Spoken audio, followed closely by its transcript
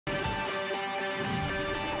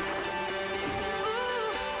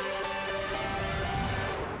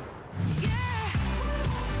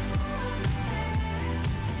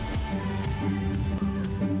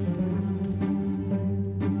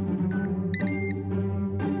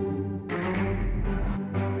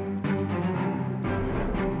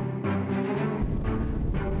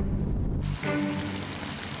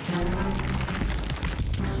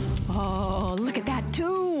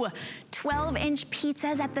12-inch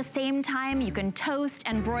pizzas at the same time. You can toast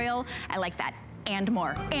and broil. I like that. And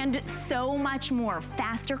more, and so much more.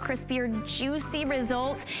 Faster, crispier, juicy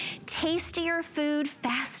results, tastier food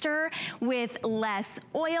faster with less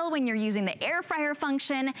oil when you're using the air fryer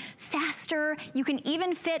function, faster. You can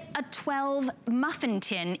even fit a 12 muffin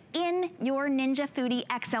tin in your Ninja Foodi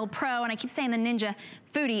XL Pro, and I keep saying the Ninja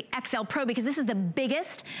Foodi XL Pro because this is the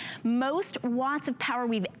biggest, most watts of power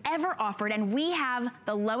we've ever offered, and we have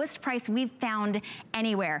the lowest price we've found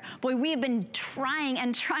anywhere. Boy, we have been trying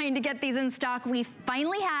and trying to get these in stock. We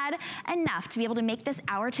finally had enough to be able to make this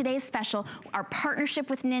our today's special. Our partnership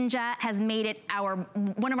with Ninja has made it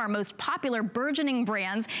one of our most popular burgeoning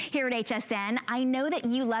brands here at HSN. I know that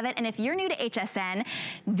you love it, and if you're new to HSN,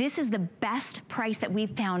 this is the best price that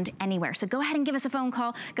we've found anywhere. So go ahead and give us a phone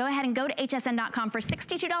call. Go ahead and go to hsn.com for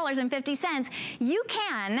 $62.50. You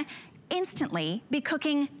can instantly be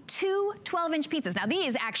cooking 2 12-inch pizzas. Now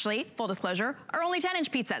these actually, full disclosure, are only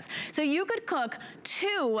 10-inch pizzas. So you could cook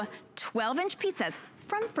 2 12-inch pizzas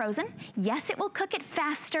from frozen. Yes, it will cook it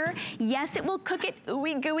faster. Yes, it will cook it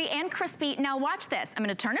ooey gooey and crispy. Now watch this. I'm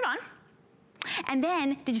gonna turn it on. And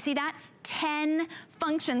then, did you see that? 10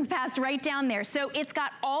 functions passed right down there. So it's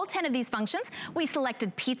got all 10 of these functions. We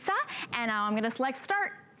selected pizza, and now I'm gonna select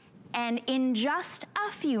start. And in just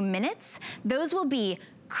a few minutes, those will be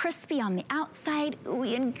crispy on the outside,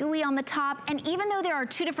 ooey and gooey on the top, and even though there are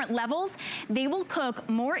 2 different levels, they will cook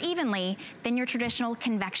more evenly than your traditional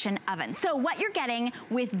convection oven. So what you're getting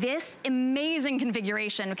with this amazing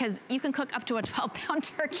configuration, because you can cook up to a 12-pound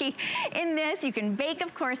turkey in this, you can bake,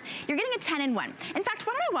 of course, you're getting a 10-in-1. In fact,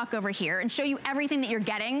 why don't I walk over here and show you everything that you're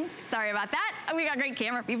getting? Sorry about that. We got great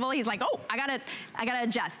camera people. He's like, oh, I gotta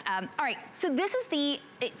adjust. All right, so this is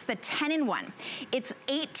it's the 10-in-1. It's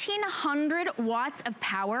 1,800 watts of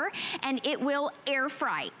power, and it will air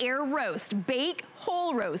fry, air roast, bake,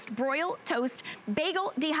 whole roast, broil, toast,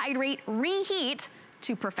 bagel, dehydrate, reheat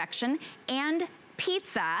to perfection, and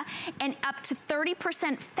pizza, and up to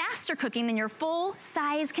 30% faster cooking than your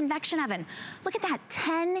full-size convection oven. Look at that,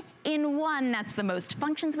 10-in-1. That's the most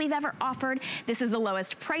functions we've ever offered. This is the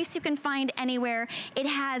lowest price you can find anywhere.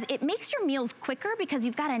 It makes your meals quicker because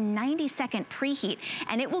you've got a 90-second preheat,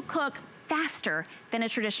 and it will cook faster than a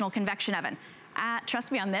traditional convection oven.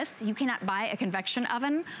 Trust me on this, you cannot buy a convection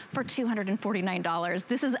oven for $249.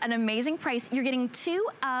 This is an amazing price. You're getting 2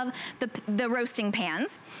 of the roasting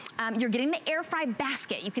pans. You're getting the air fry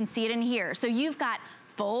basket. You can see it in here. So you've got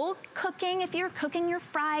full cooking if you're cooking your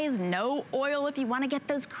fries, no oil if you want to get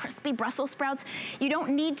those crispy Brussels sprouts. You don't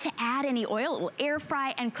need to add any oil. It will air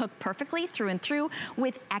fry and cook perfectly through and through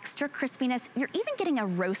with extra crispiness. You're even getting a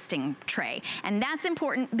roasting tray, and that's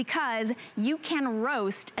important because you can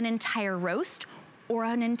roast an entire roast or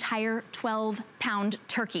an entire 12-pound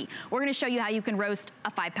turkey. We're gonna show you how you can roast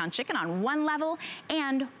a 5-pound chicken on one level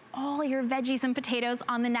and all your veggies and potatoes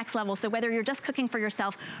on the next level. So whether you're just cooking for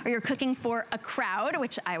yourself or you're cooking for a crowd,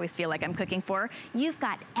 which I always feel like I'm cooking for, you've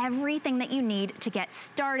got everything that you need to get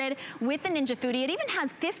started with the Ninja Foodi. It even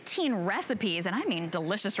has 15 recipes, and I mean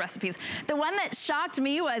delicious recipes. The one that shocked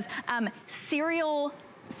me was cereal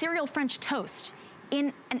French toast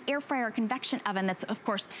in an air fryer convection oven that's, of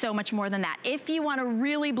course, so much more than that. If you wanna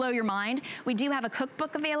really blow your mind, we do have a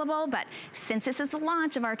cookbook available, but since this is the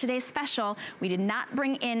launch of our today's special, we did not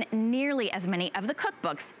bring in nearly as many of the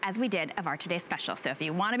cookbooks as we did of our today's special. So if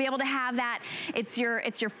you wanna be able to have that, it's your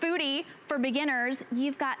foodie for beginners.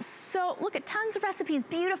 You've got look at tons of recipes,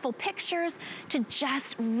 beautiful pictures to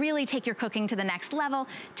just really take your cooking to the next level.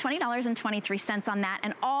 $20.23 on that,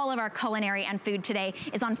 and all of our culinary and food today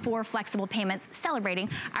is on 4 flexible payments, celebrating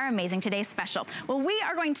our amazing today's special. Well, we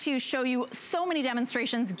are going to show you so many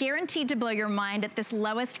demonstrations guaranteed to blow your mind at this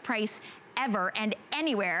lowest price ever and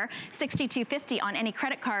anywhere, $62.50 on any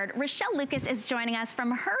credit card. Rochelle Lucas is joining us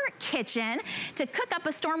from her kitchen to cook up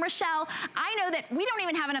a storm. Rochelle, I know that we don't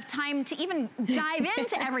even have enough time to even dive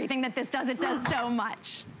into everything that this does. It does so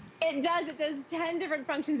much. It does 10 different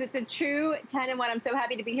functions. It's a true 10-in-1. I'm so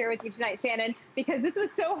happy to be here with you tonight, Shannon, because this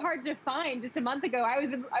was so hard to find just a month ago. I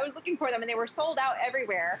was looking for them and they were sold out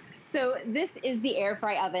everywhere. So this is the Air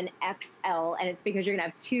Fry Oven XL, and it's because you're gonna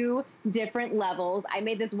have 2 different levels. I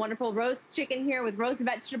made this wonderful roast chicken here with roast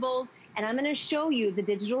vegetables, and I'm gonna show you the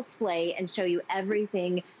digital display and show you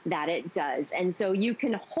everything that it does. And so you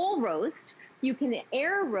can whole roast, you can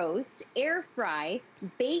air roast, air fry,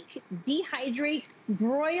 bake, dehydrate,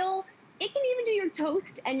 broil, It can even do your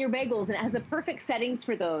toast and your bagels, and it has the perfect settings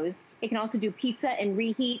for those. It can also do pizza and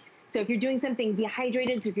reheat. So if you're doing something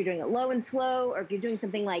dehydrated, so if you're doing it low and slow, or if you're doing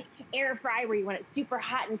something like air fry where you want it super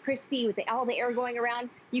hot and crispy with all the air going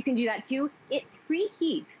around, you can do that too. It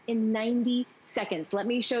preheats in 90 seconds. Let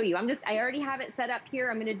me show you. I already have it set up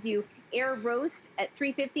here. I'm gonna do air roast at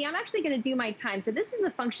 350. I'm actually gonna do my time. So this is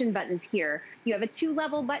the function buttons here. You have a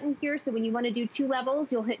 2-level button here. So when you wanna do 2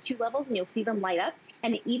 levels, you'll hit 2 levels and you'll see them light up.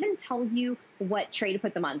 And it even tells you what tray to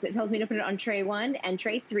put them on. So it tells me to put it on tray 1 and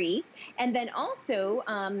tray 3. And then also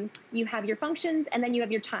you have your functions and then you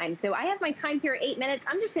have your time. So I have my time here at 8 minutes.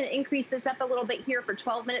 I'm just gonna increase this up a little bit here for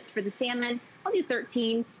 12 minutes for the salmon. I'll do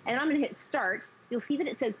 13 and I'm gonna hit start. You'll see that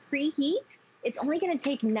it says preheat. It's only gonna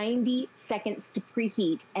take 90 seconds to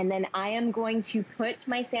preheat. And then I am going to put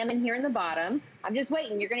my salmon here in the bottom. I'm just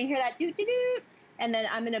waiting, you're gonna hear that doot-doot-doot. And then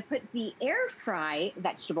I'm gonna put the air fry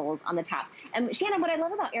vegetables on the top. And Shannon, what I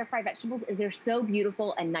love about air fry vegetables is they're so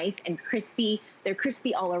beautiful and nice and crispy. They're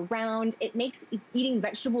crispy all around. It makes eating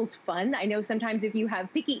vegetables fun. I know sometimes if you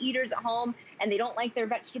have picky eaters at home and they don't like their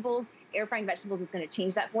vegetables, air frying vegetables is gonna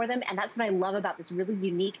change that for them. And that's what I love about this really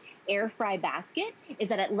unique air fry basket, is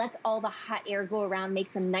that it lets all the hot air go around,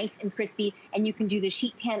 makes them nice and crispy, and you can do the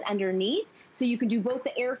sheet pan underneath. So you can do both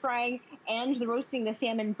the air frying and the roasting the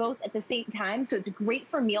salmon both at the same time. So it's great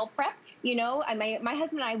for meal prep. You know, my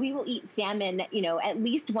husband and I, we will eat salmon, you know, at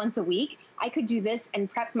least once a week. I could do this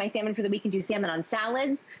and prep my salmon for the week and do salmon on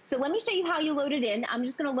salads. So let me show you how you load it in. I'm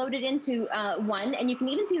just gonna load it into 1, and you can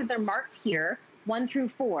even see that they're marked here, 1 through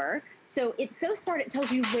 4. So it's so smart, it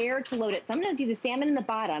tells you where to load it. So I'm gonna do the salmon in the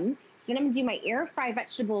bottom. So then I'm gonna do my air fry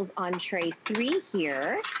vegetables on tray 3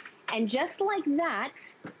 here. And just like that,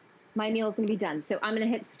 my meal is gonna be done. So I'm gonna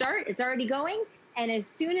hit start, it's already going. And as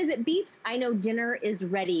soon as it beeps, I know dinner is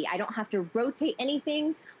ready. I don't have to rotate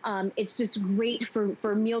anything. It's just great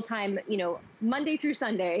for mealtime, you know, Monday through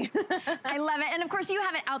Sunday. I love it. And of course you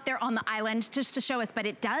have it out there on the island just to show us, but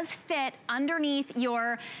it does fit underneath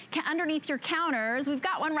your counters. We've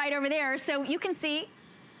got one right over there. So you can see,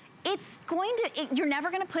 it's going to, you're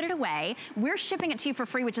never gonna put it away. We're shipping it to you for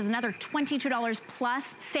free, which is another $22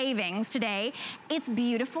 plus savings today. It's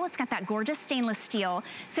beautiful, it's got that gorgeous stainless steel.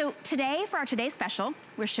 So today, for our today's special,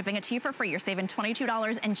 we're shipping it to you for free. You're saving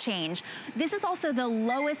 $22 and change. This is also the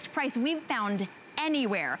lowest price we've found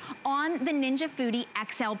anywhere on the Ninja Foodi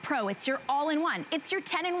XL Pro. It's your all-in-one. It's your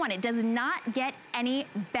 10-in-1. It does not get any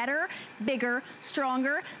better, bigger,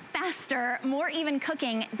 stronger, faster, more even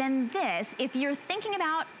cooking than this. If you're thinking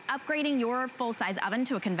about upgrading your full-size oven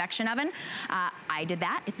to a convection oven, I did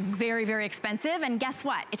that. It's very, very expensive. And guess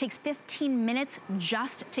what? It takes 15 minutes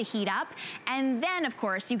just to heat up. And then, of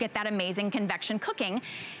course, you get that amazing convection cooking.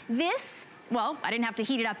 This, well, I didn't have to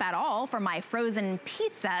heat it up at all for my frozen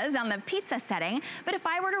pizzas on the pizza setting, but if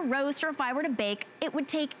I were to roast or if I were to bake, it would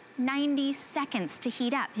take 90 seconds to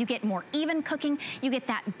heat up. You get more even cooking, you get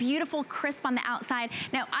that beautiful crisp on the outside.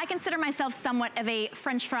 Now, I consider myself somewhat of a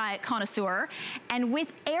French fry connoisseur, and with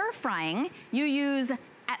air frying, you use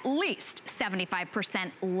at least 75%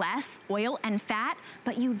 less oil and fat,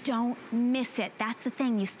 but you don't miss it. That's the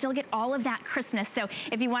thing, you still get all of that crispness. So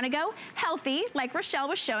if you wanna go healthy, like Rochelle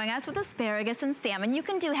was showing us with asparagus and salmon, you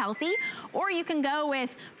can do healthy, or you can go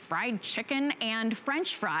with fried chicken and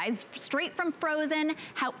French fries, straight from frozen.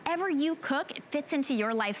 However you cook, it fits into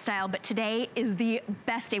your lifestyle, but today is the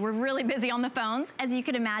best day. We're really busy on the phones, as you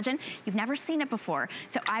could imagine. You've never seen it before.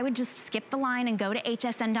 So I would just skip the line and go to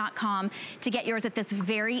hsn.com to get yours at this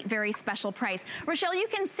very, very special price. Rochelle, you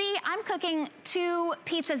can see I'm cooking 2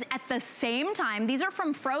 pizzas at the same time. These are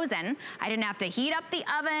from frozen. I didn't have to heat up the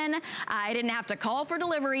oven. I didn't have to call for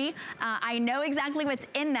delivery. I know exactly what's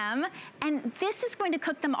in them. And this is going to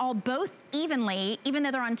cook them all both evenly, even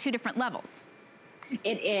though they're on 2 different levels.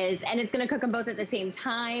 It is, and it's gonna cook them both at the same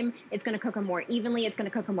time. It's gonna cook them more evenly. It's gonna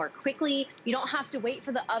cook them more quickly. You don't have to wait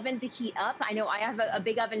for the oven to heat up. I know I have a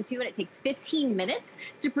big oven too, and it takes 15 minutes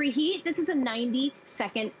to preheat. This is a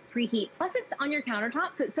 90-second preheat. Plus it's on your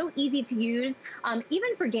countertop, so it's so easy to use,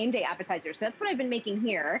 even for game day appetizers. So that's what I've been making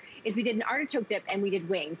here, is we did an artichoke dip and we did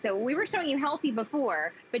wings. So we were showing you healthy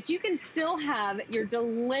before, but you can still have your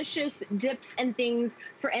delicious dips and things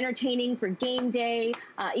for entertaining, for game day,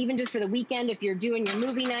 even just for the weekend if you're doing your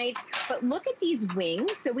movie nights. But look at these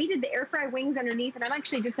wings. So we did the air fry wings underneath, and I'm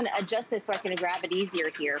actually just gonna adjust this so I can grab it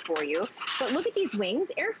easier here for you. But look at these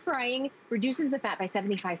wings. Air frying reduces the fat by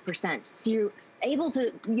 75%. So able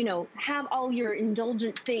to, you know, have all your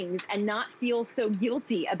indulgent things and not feel so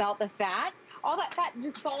guilty about the fat. All that fat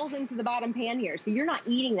just falls into the bottom pan here. So you're not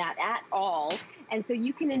eating that at all. And so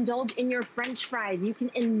you can indulge in your French fries. You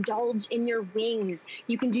can indulge in your wings.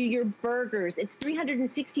 You can do your burgers. It's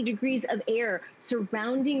 360 degrees of air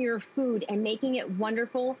surrounding your food and making it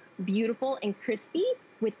wonderful, beautiful, and crispy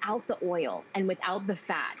without the oil and without the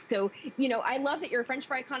fat. So, you know, I love that you're a French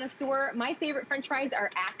fry connoisseur. My favorite French fries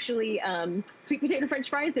are actually sweet potato French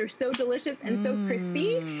fries. They're so delicious and so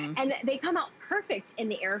crispy. And they come out perfect in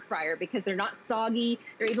the air fryer because they're not soggy.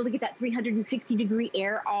 They're able to get that 360 degree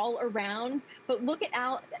air all around. But look at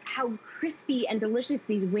how crispy and delicious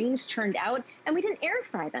these wings turned out. And we didn't air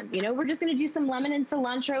fry them. You know, we're just gonna do some lemon and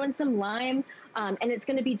cilantro and some lime. And it's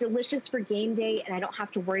going to be delicious for game day, and I don't have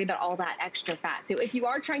to worry about all that extra fat. So if you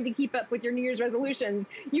are trying to keep up with your New Year's resolutions,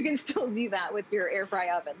 you can still do that with your air fry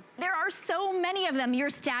oven. There are so many of them. You're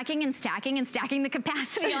stacking and stacking and stacking. The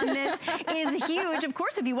capacity on this is huge. Of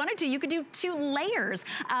course, if you wanted to, you could do 2 layers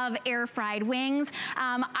of air fried wings.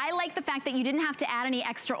 I like the fact that you didn't have to add any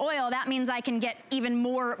extra oil. That means I can get even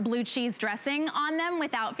more blue cheese dressing on them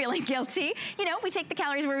without feeling guilty. You know, we take the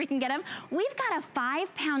calories where we can get them. We've got a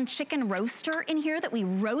 5-pound chicken roaster in here that we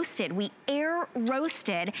roasted. We air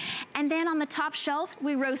roasted. And then on the top shelf,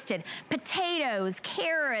 we roasted potatoes,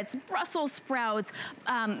 carrots, Brussels sprouts,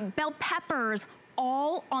 bell peppers,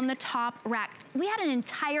 all on the top rack. We had an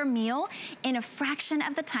entire meal in a fraction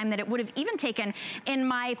of the time that it would have even taken in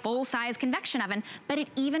my full-size convection oven, but it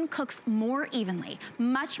even cooks more evenly,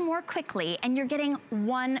 much more quickly, and you're getting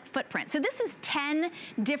 1 footprint. So this is 10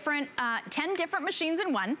 different machines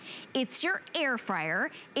in one. It's your air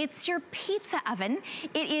fryer, it's your pizza oven,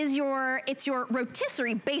 it's your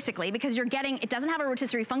rotisserie, basically, because you're getting, it doesn't have a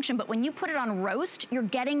rotisserie function, but when you put it on roast, you're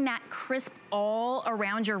getting that crisp all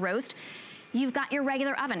around your roast. You've got your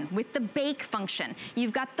regular oven with the bake function.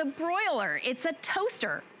 You've got the broiler. It's a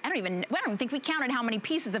toaster. I don't even think we counted how many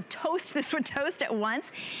pieces of toast this would toast at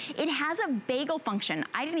once. It has a bagel function.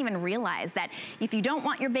 I didn't even realize that if you don't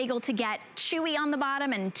want your bagel to get chewy on the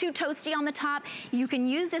bottom and too toasty on the top, you can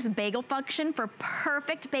use this bagel function for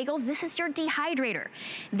perfect bagels. This is your dehydrator.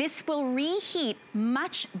 This will reheat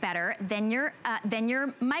much better than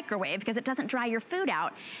your microwave because it doesn't dry your food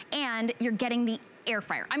out, and you're getting the air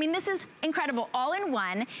fryer. I mean, this is incredible, all in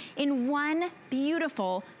one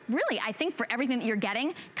beautiful, really, I think for everything that you're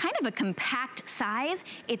getting, kind of a compact size.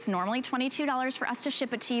 It's normally $22 for us to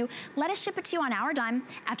ship it to you. Let us ship it to you on our dime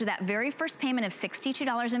after that very first payment of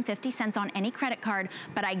 $62.50 on any credit card.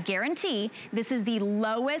 But I guarantee this is the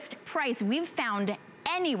lowest price we've found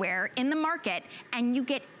anywhere in the market, and you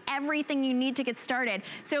get everything you need to get started.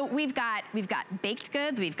 So we've got baked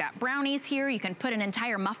goods, we've got brownies here. You can put an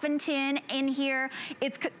entire muffin tin in here.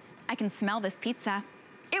 I can smell this pizza.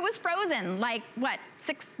 It was frozen, like what,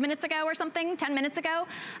 6 minutes ago or something, 10 minutes ago?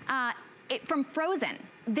 From frozen.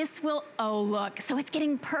 This will, oh look, so it's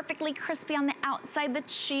getting perfectly crispy on the outside. The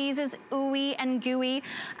cheese is ooey and gooey.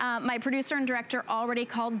 My producer and director already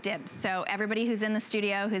called dibs. So everybody who's in the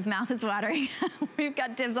studio whose mouth is watering, we've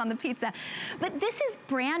got dibs on the pizza. But this is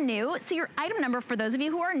brand new. So your item number, for those of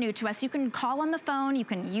you who are new to us, you can call on the phone, you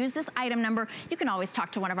can use this item number. You can always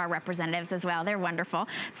talk to one of our representatives as well. They're wonderful.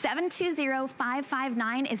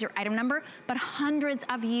 720559 is your item number, but hundreds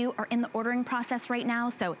of you are in the ordering process right now.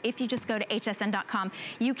 So if you just go to hsn.com,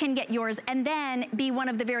 you can get yours and then be one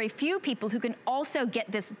of the very few people who can also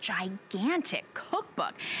get this gigantic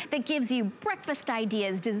cookbook that gives you breakfast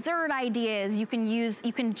ideas, dessert ideas. You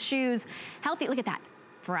can choose healthy. Look at that,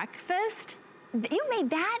 breakfast. You made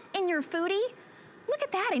that in your foodie? Look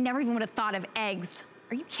at that, I never even would have thought of eggs.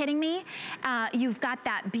 Are you kidding me? You've got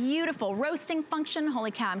that beautiful roasting function.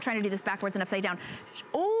 Holy cow, I'm trying to do this backwards and upside down.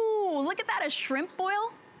 Oh, look at that, a shrimp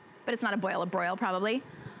boil. But it's not a boil, a broil probably.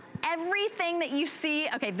 Everything that you see,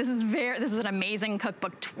 okay, this is an amazing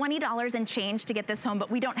cookbook. $20 and change to get this home,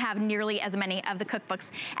 but we don't have nearly as many of the cookbooks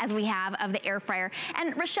as we have of the air fryer.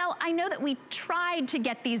 And Rochelle, I know that we tried to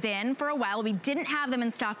get these in for a while. We didn't have them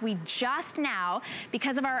in stock. We just now,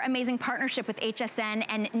 because of our amazing partnership with HSN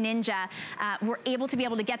and Ninja, we're able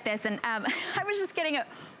to get this. And I was just getting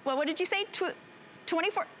well, what did you say?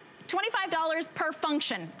 $25 per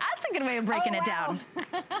function. That's a good way of breaking it down.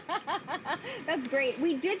 That's great.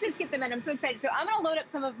 We did just get them in. I'm so excited. So I'm going to load up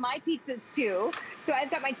some of my pizzas too. So I've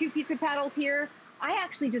got my 2 pizza paddles here. I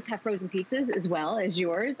actually just have frozen pizzas as well as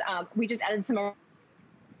yours. We just added some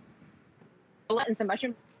and some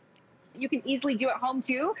mushroom. you can easily do at home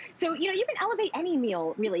too. So, you know, you can elevate any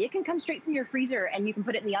meal, really. It can come straight from your freezer and you can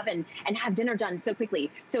put it in the oven and have dinner done so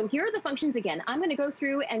quickly. So here are the functions again. I'm gonna go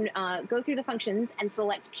through the functions and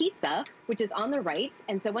select pizza, which is on the right.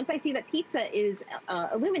 And so once I see that pizza is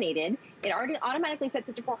illuminated, it already automatically sets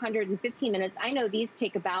it to 415 minutes. I know these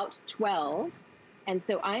take about 12. And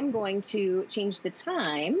so I'm going to change the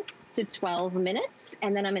time to 12 minutes,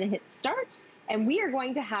 and then I'm gonna hit start. And we are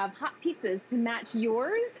going to have hot pizzas to match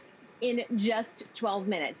yours in just 12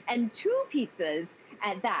 minutes, and 2 pizzas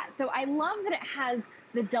at that. So I love that it has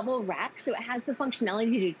the double rack, so it has the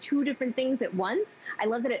functionality to do 2 different things at once. I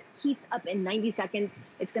love that it heats up in 90 seconds.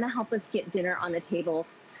 It's gonna help us get dinner on the table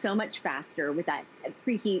so much faster with that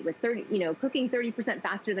preheat, with 30, you know, cooking 30%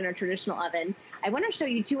 faster than our traditional oven. I wanna show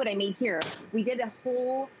you too what I made here. We did a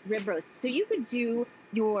whole rib roast. So you could do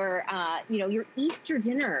your, you know, your Easter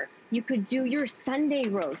dinner. You could do your Sunday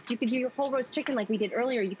roast. You could do your whole roast chicken like we did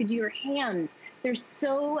earlier. You could do your hams. There's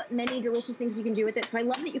so many delicious things you can do with it. So I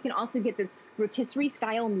love that you can also get this rotisserie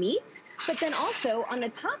style meat, but then also on the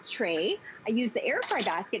top tray, I used the air fry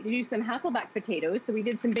basket to do some Hasselback potatoes. So we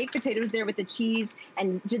did some baked potatoes there with the cheese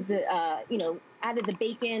and did the, you know, added the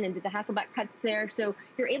bacon and did the Hasselback cuts there. So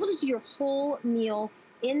you're able to do your whole meal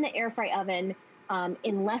in the air fry oven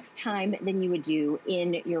in less time than you would do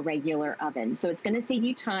in your regular oven. So it's going to save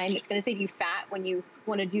you time. It's going to save you fat when you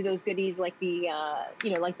want to do those goodies like the,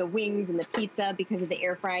 you know, like the wings and the pizza because of the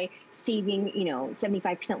air fry, saving, you know,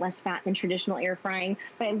 75% less fat than traditional air frying.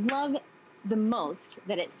 But I love the most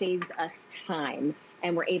that it saves us time,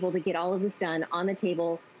 and we're able to get all of this done on the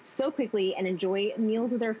table so quickly and enjoy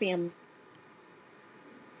meals with our family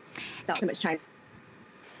without so much time.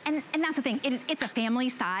 And that's the thing, it's a family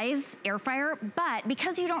size air fryer, but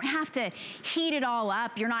because you don't have to heat it all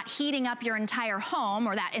up, you're not heating up your entire home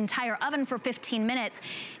or that entire oven for 15 minutes,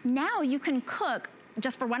 now you can cook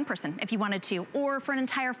just for one person if you wanted to, or for an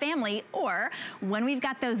entire family, or when we've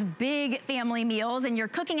got those big family meals and you're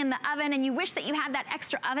cooking in the oven and you wish that you had that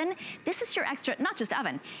extra oven, this is your extra, not just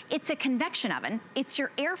oven, it's a convection oven, it's your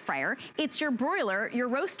air fryer, it's your broiler, your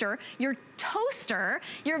roaster, your toaster,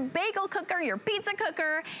 your bagel cooker, your pizza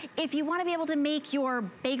cooker. If you wanna be able to make your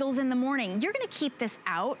bagels in the morning, you're gonna keep this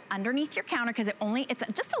out underneath your counter because it's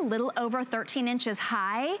just a little over 13 inches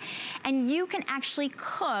high, and you can actually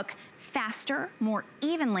cook faster, more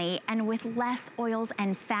evenly, and with less oils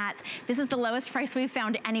and fats. This is the lowest price we've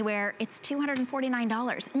found anywhere. It's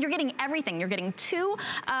 $249, and you're getting everything. You're getting 2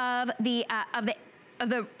 of the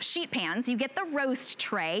sheet pans, you get the roast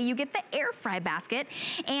tray, you get the air fry basket,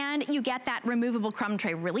 and you get that removable crumb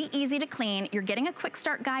tray. Really easy to clean. You're getting a quick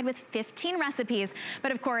start guide with 15 recipes,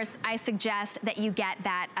 but of course, I suggest that you get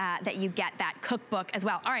that cookbook as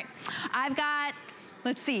well. All right, I've got,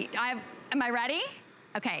 let's see, am I ready?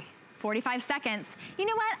 Okay. 45 seconds. You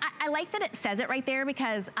know what? I like that it says it right there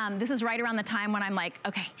because this is right around the time when I'm like,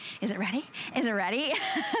 okay, is it ready? Is it ready?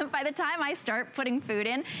 By the time I start putting food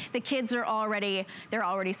in, the kids are already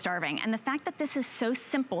starving. And the fact that this is so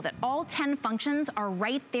simple, that all 10 functions are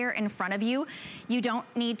right there in front of you, you don't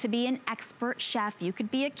need to be an expert chef. You could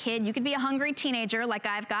be a kid, you could be a hungry teenager like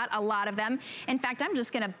I've got a lot of them. In fact, I'm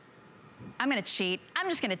just gonna cheat. I'm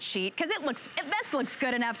just gonna cheat because this looks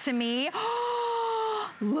good enough to me.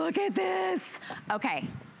 Look at this. Okay,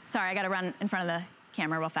 sorry, I gotta run in front of the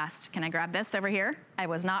camera real fast. Can I grab this over here? I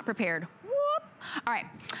was not prepared. Whoop. All right,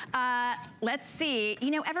 let's see.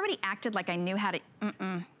 You know, everybody acted like I knew how to,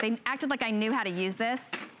 they acted like I knew how to use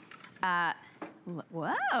this.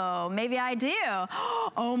 Whoa, maybe I do.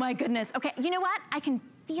 Oh my goodness. Okay, you know what? I can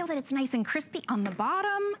feel that it's nice and crispy on the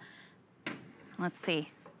bottom. Let's see.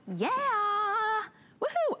 Yeah.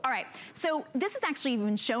 Woohoo! All right, so this is actually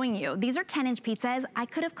even showing you, these are 10-inch pizzas. I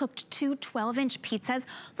could have cooked 2 12-inch pizzas.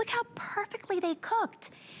 Look how perfectly they cooked.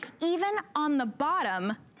 Even on the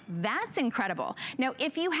bottom, that's incredible. Now,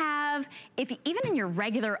 even in your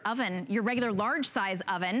regular oven, your regular large size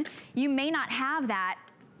oven, you may not have that,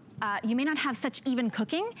 you may not have such even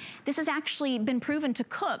cooking. This has actually been proven to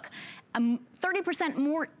cook 30%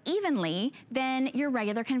 more evenly than your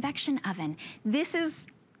regular convection oven. This is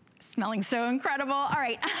smelling so incredible. All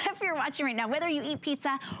right, if you're watching right now, whether you eat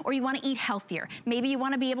pizza or you want to eat healthier, maybe you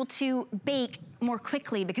want to be able to bake more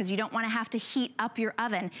quickly because you don't want to have to heat up your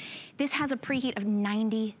oven. This has a preheat of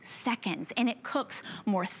 90 seconds and it cooks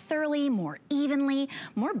more thoroughly, more evenly,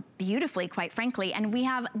 more beautifully, quite frankly. And we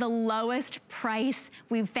have the lowest price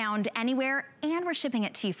we've found anywhere, and we're shipping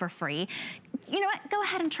it to you for free. you know what? Go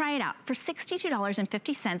ahead and try it out. For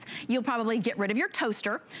 $62.50, you'll probably get rid of your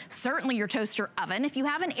toaster, certainly your toaster oven. If you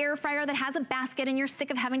have an air fryer that has a basket and you're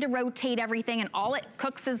sick of having to rotate everything and all it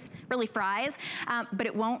cooks is really fries, but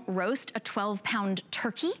it won't roast a 12-pound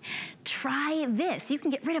turkey, try this. You can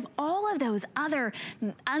get rid of all of those other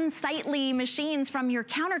unsightly machines from your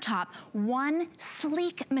countertop. One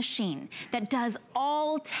sleek machine that does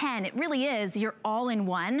all 10. It really is your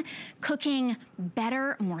all-in-one, cooking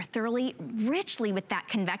better, more thoroughly, richly with that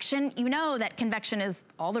convection. You know that convection is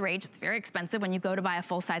all the rage. It's very expensive when you go to buy a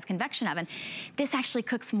full-size convection oven. This actually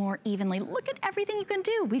cooks more evenly. Look at everything you can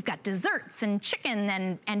do. We've got desserts and chicken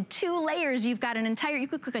and 2 layers. You've got an entire, you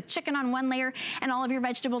could cook a chicken on one layer and all of your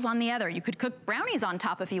vegetables on the other. You could cook brownies on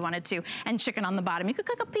top if you wanted to and chicken on the bottom. You could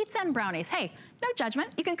cook a pizza and brownies. Hey, no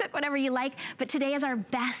judgment. You can cook whatever you like, but today is our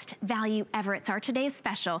best value ever. It's our today's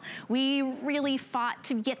special. We really fought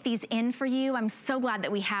to get these in for you. I'm so glad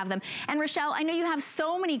that we have them. And Rochelle, I know you have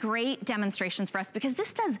so many great demonstrations for us because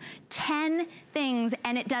this does 10 things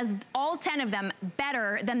and it does all 10 of them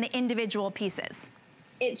better than the individual pieces.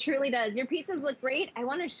 It truly does. Your pizzas look great. I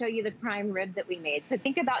want to show you the prime rib that we made. So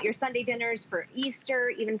think about your Sunday dinners for Easter,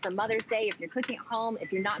 even for Mother's Day, if you're cooking at home,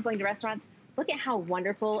 if you're not going to restaurants. Look at how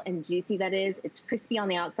wonderful and juicy that is. It's crispy on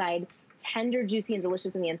the outside, tender, juicy, and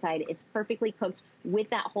delicious on the inside. It's perfectly cooked with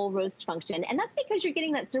that whole roast function. And that's because you're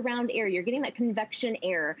getting that surround air. You're getting that convection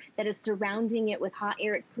air that is surrounding it with hot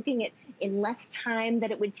air. It's cooking it in less time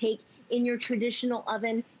than it would take in your traditional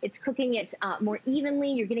oven. It's cooking it more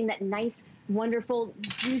evenly. You're getting that nice, wonderful,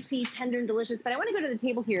 juicy, tender, and delicious. But I want to go to the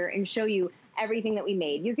table here and show you everything that we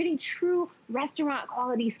made. You're getting true restaurant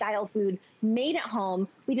quality style food made at home.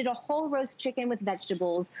 We did a whole roast chicken with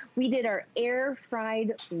vegetables. We did our air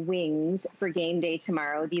fried wings for game day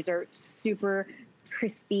tomorrow. These are super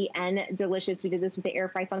crispy and delicious. We did this with the air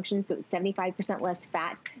fry function, so it's 75% less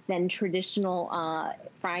fat than traditional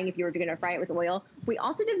frying if you were going to fry it with oil. We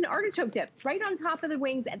also did an artichoke dip right on top of the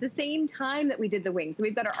wings at the same time that we did the wings. So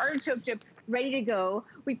we've got our artichoke dip ready to go.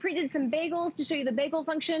 We pre-did some bagels to show you the bagel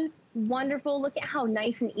function. Wonderful. Look at how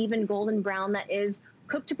nice and even golden brown that is.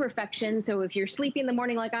 Cooked to perfection. So if you're sleepy in the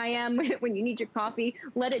morning like I am, when you need your coffee,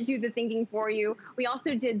 let it do the thinking for you. We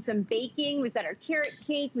also did some baking. We've got our carrot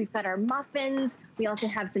cake. We've got our muffins. We also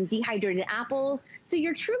have some dehydrated apples. So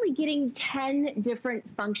you're truly getting 10 different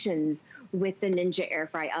functions with the Ninja air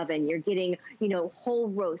fry oven. You're getting, you know, whole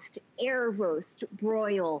roast, air roast,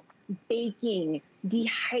 broil, baking,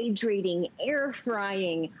 dehydrating, air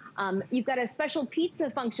frying. You've got a special pizza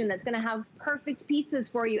function that's going to have perfect pizzas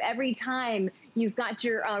for you every time. You've got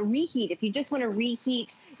your reheat. If you just want to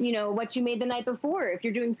reheat, you know, what you made the night before. If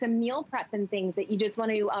you're doing some meal prep and things that you just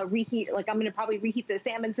want to reheat, like I'm going to probably reheat the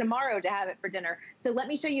salmon tomorrow to have it for dinner. So let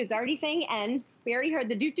me show you. It's already saying end. We already heard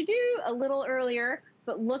the do-do-do a little earlier,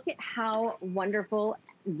 but look at how wonderful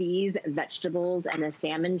these vegetables and the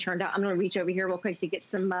salmon turned out. I'm going to reach over here real quick to get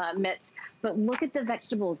some mitts, but look at the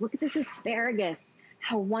vegetables. Look at this asparagus,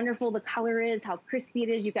 how wonderful the color is, how crispy it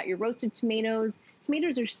is. You've got your roasted tomatoes.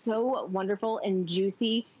 Tomatoes are so wonderful and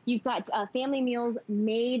juicy. You've got family meals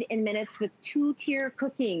made in minutes with 2-tier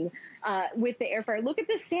cooking with the air fryer. Look at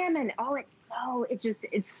the salmon. Oh,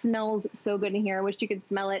 it smells so good in here. I wish you could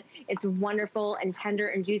smell it. It's wonderful and tender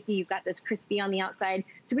and juicy. You've got this crispy on the outside.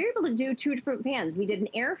 So we were able to do 2 different pans. We did an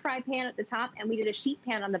air fry pan at the top and we did a sheet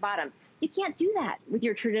pan on the bottom. You can't do that with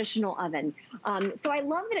your traditional oven. So I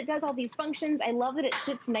love that it does all these functions. I love that it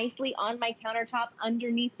sits nicely on my countertop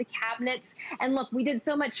underneath the cabinets. And look, we did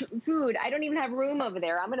so much food. I don't even have room over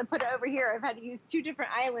there. I'm going to put it over here. I've had to use 2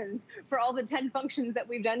 different islands for all the 10 functions that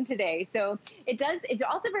we've done today. So it's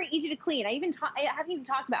also very easy to clean. I haven't even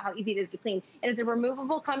talked about how easy it is to clean. It is a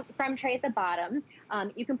removable crumb tray at the bottom.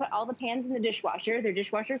 You can put all the pans in the dishwasher. They're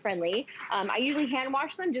dishwasher friendly. I usually hand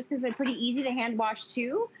wash them just because they're pretty easy to hand wash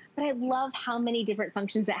too. But I love how many different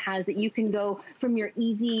functions it has that you can go from your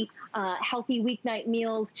easy, healthy weeknight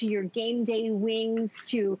meals to your game day wings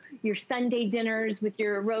to your Sunday dinners with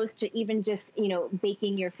your roast to even just, you know,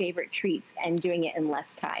 baking your favorite treats and doing it in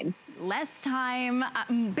less time. Less time,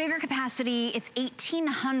 bigger capacity. It's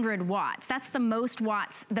 1,800 watts. That's the most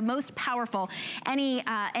watts, the most powerful.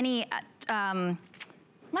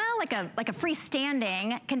 Well, like a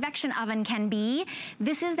freestanding convection oven can be.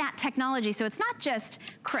 This is that technology, so it's not just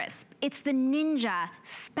crisp. It's the Ninja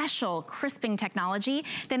special crisping technology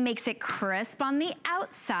that makes it crisp on the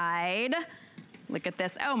outside. Look at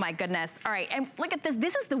this, oh my goodness. All right, and look at this.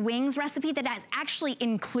 This is the wings recipe that is actually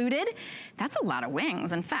included. That's a lot of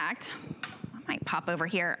wings, in fact. might pop over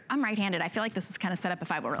here. I'm right-handed. I feel like this is kind of set up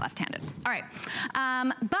if I were left-handed. All right,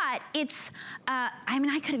 but it's, I mean,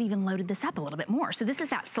 I could have even loaded this up a little bit more. So this is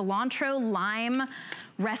that cilantro lime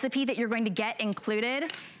recipe that you're going to get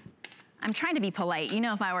included. I'm trying to be polite. You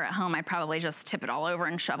know, if I were at home, I'd probably just tip it all over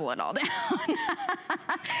and shovel it all down.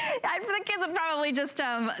 The kids would probably just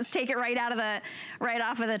take it right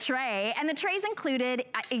off of the tray. And the tray's included.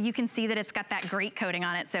 You can see that it's got that great coating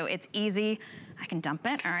on it, so it's easy. I can dump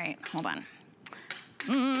it. All right, hold on.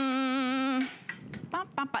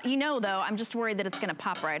 You know, though, I'm just worried that it's gonna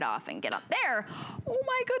pop right off and get up there. Oh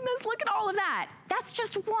my goodness, look at all of that. That's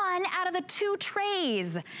just one out of the 2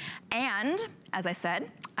 trays. And as I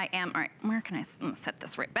said, I am, all right, where can I'm gonna set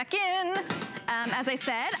this right back in. As I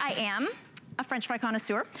said, I am a French fry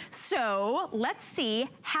connoisseur. So let's see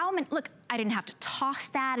how many, look, I didn't have to toss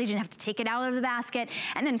that. I didn't have to take it out of the basket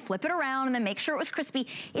and then flip it around and then make sure it was crispy.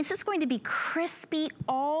 This is going to be crispy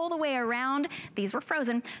all the way around. These were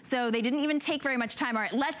frozen, so they didn't even take very much time. All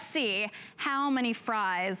right, let's see how many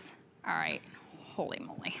fries. All right, holy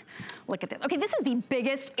moly. Look at this. Okay, this is the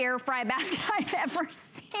biggest air fry basket I've ever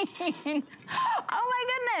seen. Oh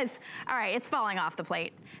my goodness. All right, it's falling off the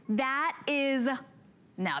plate. That is,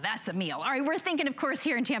 now that's a meal. All right, we're thinking, of course,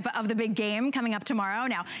 here in Tampa of the big game coming up tomorrow.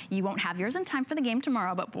 Now, you won't have yours in time for the game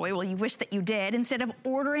tomorrow, but boy, will you wish that you did. Instead of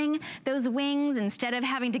ordering those wings, instead of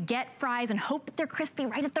having to get fries and hope that they're crispy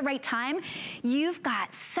right at the right time, you've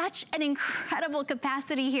got such an incredible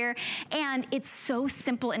capacity here, and it's so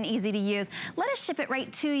simple and easy to use. Let us ship it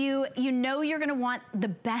right to you. You know you're gonna want the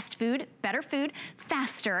best food, better food,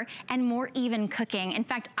 faster, and more even cooking. In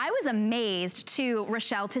fact, I was amazed too,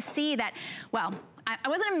 Rochelle, to see that, well, I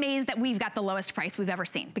wasn't amazed that we've got the lowest price we've ever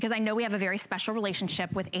seen, because I know we have a very special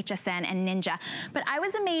relationship with HSN and Ninja, but I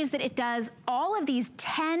was amazed that it does all of these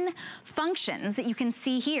 10 functions that you can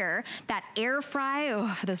see here. That air fry,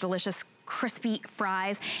 oh, for those delicious crispy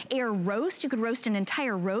fries. Air roast, you could roast an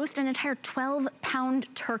entire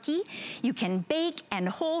 12-pound turkey. You can bake and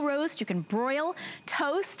whole roast, you can broil,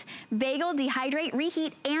 toast, bagel, dehydrate,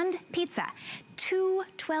 reheat, and pizza. 2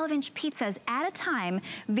 12-inch pizzas at a time,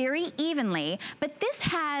 very evenly. But this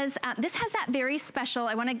has that very special,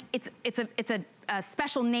 it's a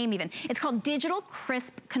special name even. It's called Digital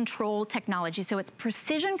Crisp Control Technology. So it's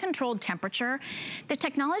precision controlled temperature. The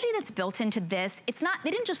technology that's built into this,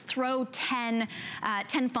 they didn't just throw 10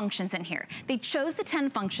 functions in here. They chose the 10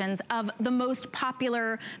 functions of the most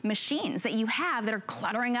popular machines that you have that are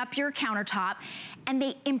cluttering up your countertop, and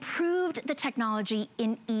they improved the technology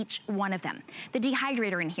in each one of them. The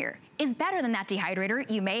dehydrator in here is better than that dehydrator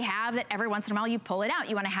you may have that every once in a while you pull it out.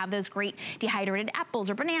 You wanna have those great dehydrated apples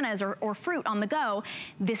or bananas or fruit on the go.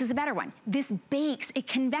 This is a better one. This bakes, it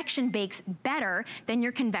convection bakes better than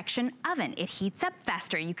your convection oven. It heats up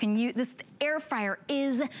faster. You can use, this air fryer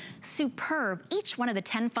is superb. Each one of the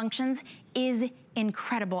 10 functions is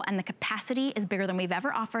incredible, and the capacity is bigger than we've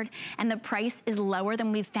ever offered, and the price is lower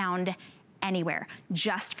than we've found anywhere,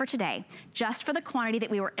 just for today, just for the quantity that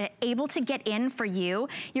we were able to get in for you.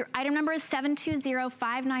 Your item number is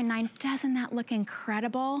 720599. Doesn't that look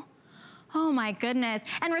incredible? Oh my goodness.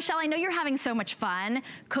 And Rochelle, I know you're having so much fun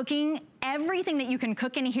cooking everything that you can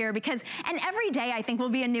cook in here, and every day I think will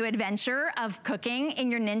be a new adventure of cooking in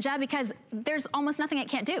your Ninja, because there's almost nothing it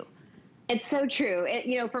can't do. It's so true.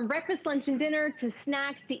 From breakfast, lunch, and dinner to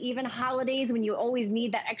snacks to even holidays when you always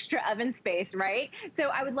need that extra oven space, right? So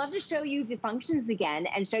I would love to show you the functions again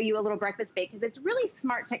and show you a little breakfast bake, because it's really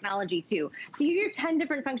smart technology too. So you have your 10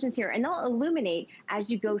 different functions here, and they'll illuminate as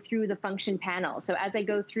you go through the function panel. So as I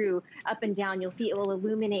go through up and down, you'll see it will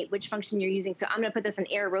illuminate which function you're using. So I'm gonna put this in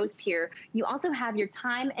air roast here. You also have your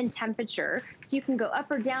time and temperature, so you can go up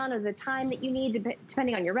or down of the time that you need,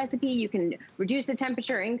 depending on your recipe. You can reduce the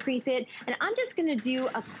temperature, increase it. And I'm just gonna do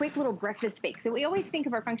a quick little breakfast bake. So we always think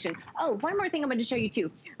of our function. Oh, one more thing I'm gonna show you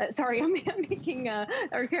too. Sorry, I'm making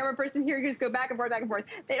our camera person here just go back and forth, back and forth.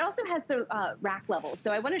 It also has the rack levels.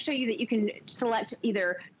 So I wanna show you that you can select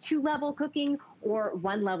either 2-level cooking or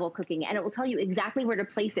 1-level cooking, and it will tell you exactly where to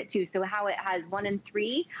place it too. So how it has 1 and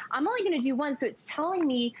 3. I'm only gonna do 1, so it's telling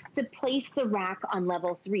me to place the rack on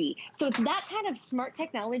level 3. So it's that kind of smart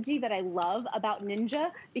technology that I love about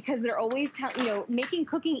Ninja, because they're always making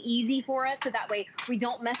cooking easy for us, so that way we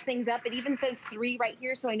don't mess things up. It even says 3 right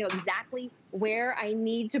here, so I know exactly where I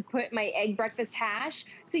need to put my egg breakfast hash.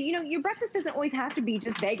 So your breakfast doesn't always have to be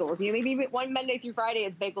just bagels. Maybe one Monday through Friday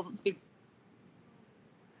it's bagels.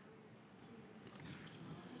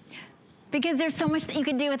 Because there's so much that you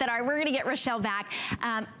can do with it. All right, we're gonna get Rochelle back.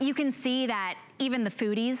 You can see that even the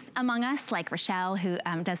foodies among us, like Rochelle, who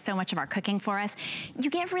does so much of our cooking for us, you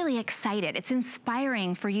get really excited. It's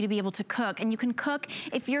inspiring for you to be able to cook. And you can cook,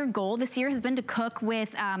 if your goal this year has been to cook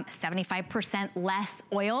with 75% less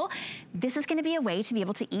oil, this is gonna be a way to be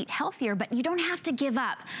able to eat healthier, but you don't have to give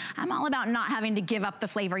up. I'm all about not having to give up the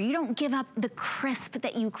flavor. You don't give up the crisp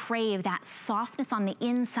that you crave, that softness on the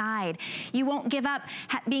inside. You won't give up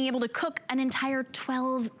being able to cook an entire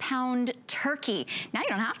 12-pound turkey. Now you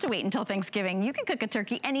don't have to wait until Thanksgiving. You can cook a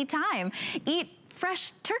turkey anytime. Eat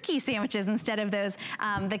fresh turkey sandwiches instead of those,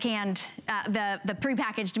 the canned, the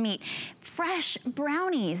prepackaged meat. Fresh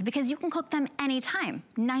brownies, because you can cook them anytime.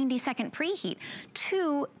 90-second preheat.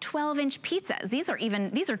 2 12-inch pizzas. These are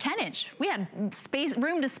 10-inch. We had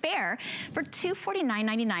room to spare for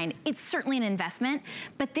 $249.99. It's certainly an investment,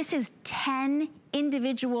 but this is 10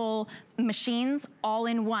 individual machines all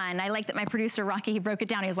in one. I like that my producer, Rocky, he broke it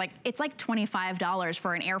down. He was like, it's like $25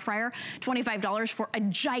 for an air fryer, $25 for a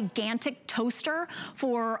gigantic toaster,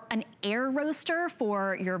 for an air roaster,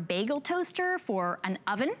 for your bagel toaster, for an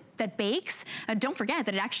oven that bakes. Don't forget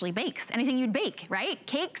that it actually bakes anything you'd bake, right?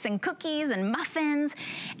 Cakes and cookies and muffins,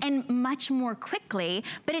 and much more quickly,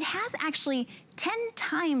 but it has actually 10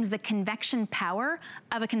 times the convection power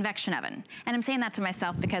of a convection oven. And I'm saying that to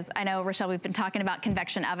myself because I know, Rochelle, we've been talking about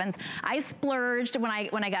convection ovens. I splurged when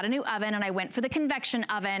I got a new oven and I went for the convection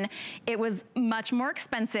oven. It was much more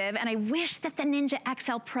expensive, and I wish that the Ninja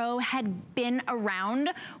XL Pro had been around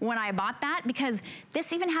when I bought that, because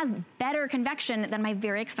this even has better convection than my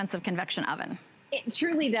very expensive convection oven. It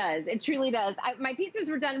truly does. It truly does. My pizzas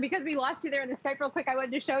were done. Because we lost you there in the Skype real quick, I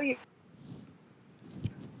wanted to show you.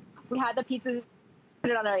 We had the pizzas,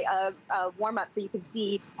 put it on a warm-up so you could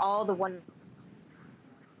see all the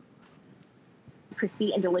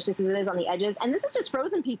crispy and delicious as it is on the edges. And this is just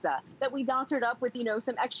frozen pizza that we doctored up with, you know,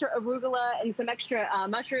 some extra arugula and some extra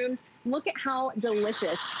mushrooms. Look at how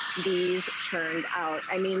delicious these turned out.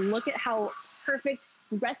 I mean, look at how perfect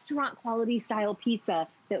restaurant quality style pizza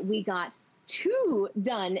that we got 2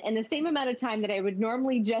 done in the same amount of time that I would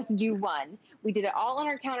normally just do 1. We did it all on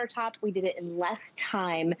our countertop. We did it in less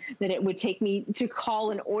time than it would take me to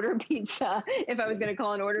call and order pizza if I was going to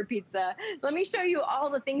call and order pizza. Let me show you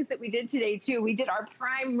all the things that we did today too. We did our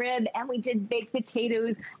prime rib and we did baked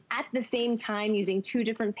potatoes at the same time using 2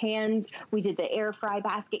 different pans. We did the air fry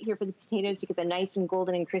basket here for the potatoes to get them nice and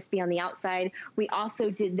golden and crispy on the outside. We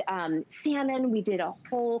also did salmon. We did a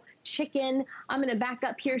whole chicken. I'm going to back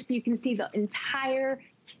up here so you can see the entire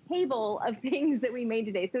table of things that we made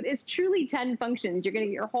today. So it is truly 10 functions. You're going to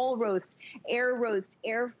get your whole roast, air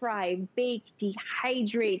fry, bake,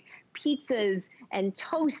 dehydrate, pizzas, and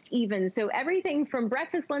toast even. So everything from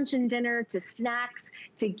breakfast, lunch, and dinner to snacks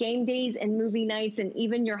to game days and movie nights and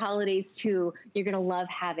even your holidays too. You're going to love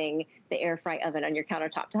having the air fry oven on your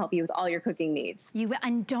countertop to help you with all your cooking needs. You will,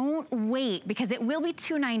 and don't wait, because it will be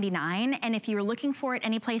 $299. And if you're looking for it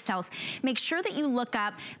anyplace else, make sure that you look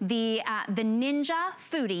up the Ninja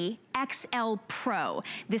Foodie XL Pro.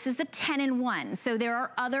 This is the 10-in-1. So there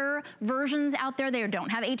are other versions out there. They don't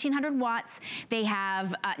have 1800 watts. They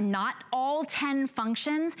have not all 10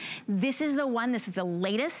 functions. This is the one, this is the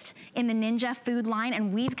latest in the Ninja food line,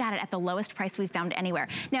 and we've got it at the lowest price we've found anywhere.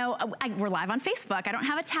 Now, we're live on Facebook. I don't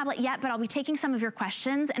have a tablet yet, but I'll be taking some of your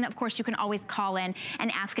questions. And of course, you can always call in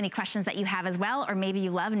and ask any questions that you have as well, or maybe you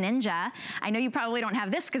love Ninja. I know you probably don't have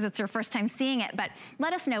this because it's your first time seeing it, but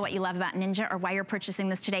let us know what you love about Ninja or why you're purchasing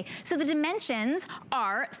this today. So the dimensions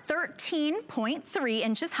are 13.3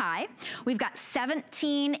 inches high. We've got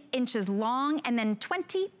 17 inches long and then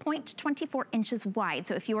 20.24 inches wide.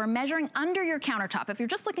 So if you are measuring under your countertop, if you're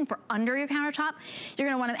just looking for under your countertop, you're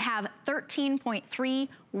gonna wanna have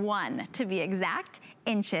 13.31 to be exact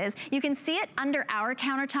inches. You can see it under our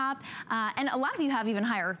countertop, and a lot of you have even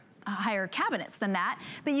higher cabinets than that,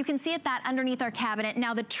 but you can see it that underneath our cabinet.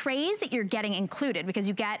 Now the trays that you're getting included, because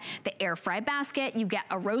you get the air fry basket, you get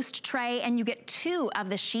a roast tray, and you get 2 of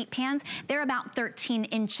the sheet pans. They're about 13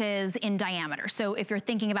 inches in diameter. So if you're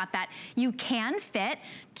thinking about that, you can fit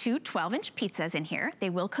 2 12-inch pizzas in here. They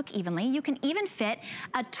will cook evenly. You can even fit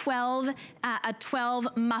a 12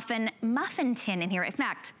 muffin tin in here. In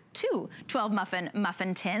fact, 2 12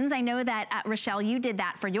 muffin tins. I know that, Rochelle, you did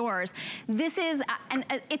that for yours. This is,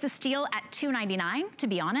 it's a steal at $2.99, to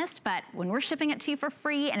be honest, but when we're shipping it to you for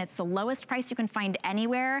free and it's the lowest price you can find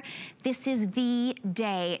anywhere, this is the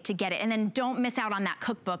day to get it. And then don't miss out on that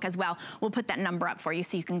cookbook as well. We'll put that number up for you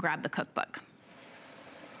so you can grab the cookbook.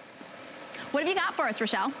 What have you got for us,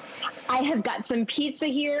 Rochelle? I have got some pizza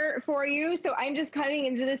here for you. So I'm just cutting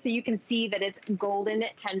into this so you can see that it's golden,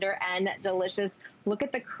 tender, and delicious. Look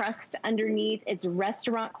at the crust underneath. It's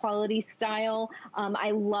restaurant quality style.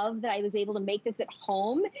 I love that I was able to make this at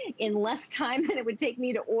home in less time than it would take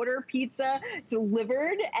me to order pizza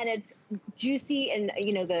delivered. And it's juicy and,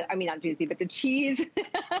 you know, not juicy, but the cheese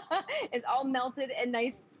is all melted and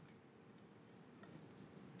nice.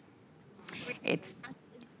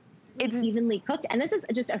 It's evenly cooked, and this is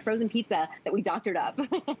just a frozen pizza that we doctored up.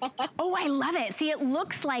 Oh, I love it. See, it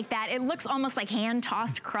looks like that. It looks almost like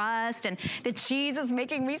hand-tossed crust, and the cheese is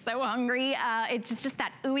making me so hungry. It's just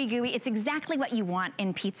that ooey gooey. It's exactly what you want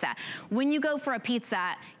in pizza. When you go for a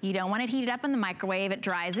pizza, you don't want it heated up in the microwave. It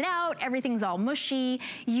dries it out. Everything's all mushy.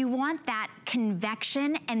 You want that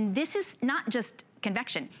convection, and this is not just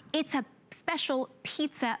convection. It's a special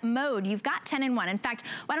pizza mode. You've got 10 in 1. In fact,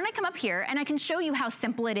 why don't I come up here and I can show you how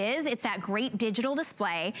simple it is. It's that great digital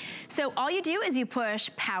display. So all you do is you push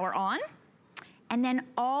power on, and then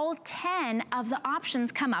all 10 of the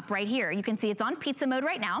options come up right here. You can see it's on pizza mode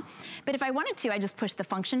right now, but if I wanted to, I just push the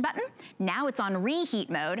function button. Now it's on reheat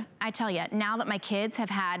mode. I tell you, now that my kids have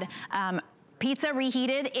had pizza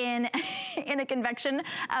reheated in a convection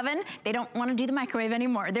oven, they don't want to do the microwave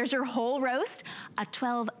anymore. There's your whole roast, a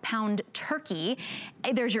 12-pound turkey.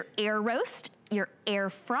 There's your air roast, your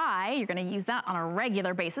air fry. You're gonna use that on a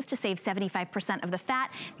regular basis to save 75% of the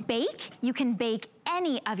fat. Bake, you can bake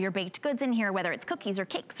any of your baked goods in here, whether it's cookies or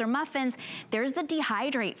cakes or muffins. There's the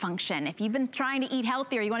dehydrate function. If you've been trying to eat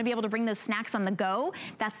healthier, you wanna be able to bring those snacks on the go,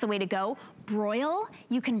 that's the way to go. Broil,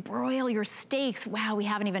 you can broil your steaks. Wow, we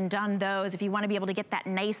haven't even done those. If you wanna be able to get that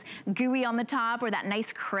nice gooey on the top or that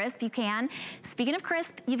nice crisp, you can. Speaking of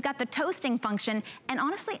crisp, you've got the toasting function, and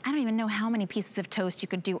honestly, I don't even know how many pieces of toast you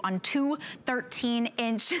could do on two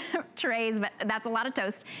 13-inch trays, but that's a lot of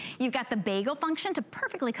toast. You've got the bagel function to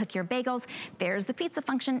perfectly cook your bagels. There's the pizza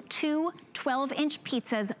function, two 12-inch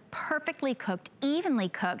pizzas, perfectly cooked, evenly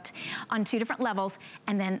cooked on 2 different levels.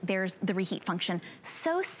 And then there's the reheat function.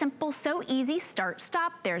 So simple, so easy, start,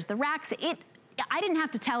 stop. There's the racks. I didn't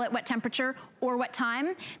have to tell it what temperature or what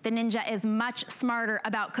time. The Ninja is much smarter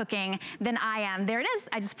about cooking than I am. There it is.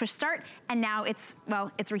 I just push start, and now it's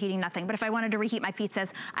reheating nothing. But if I wanted to reheat my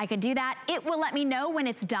pizzas, I could do that. It will let me know when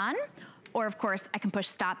it's done. Or of course, I can push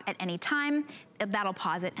stop at any time. That'll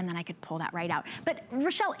pause it, and then I could pull that right out. But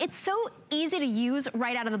Rochelle, it's so easy to use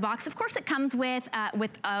right out of the box. Of course, it comes with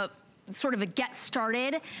a sort of a get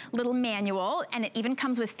started little manual, and it even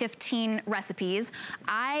comes with 15 recipes.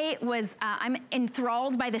 I'm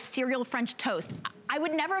enthralled by the cereal French toast. I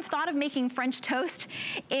would never have thought of making French toast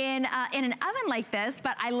in an oven like this,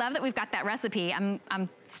 but I love that we've got that recipe. I'm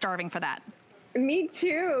starving for that. Me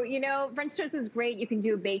too. You know, French toast is great. You can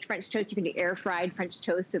do a baked French toast. You can do air fried French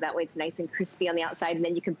toast, so that way it's nice and crispy on the outside, and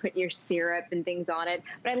then you can put your syrup and things on it.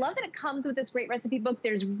 But I love that it comes with this great recipe book.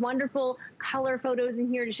 There's wonderful color photos in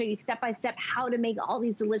here to show you step-by-step how to make all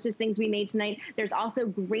these delicious things we made tonight. There's also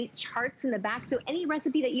great charts in the back. So any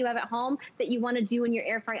recipe that you have at home that you want to do in your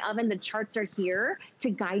air fry oven, the charts are here to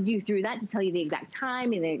guide you through that, to tell you the exact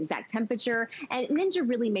time and the exact temperature. And Ninja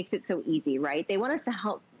really makes it so easy, right? They want us to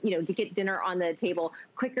help, you know, to get dinner on the table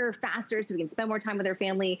quicker, faster, so we can spend more time with our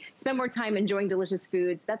family, spend more time enjoying delicious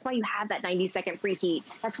foods. That's why you have that 90-second preheat.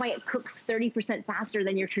 That's why it cooks 30% faster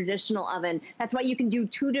than your traditional oven. That's why you can do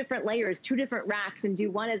 2 different layers, 2 different racks, and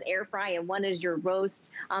do one as air fry and one as your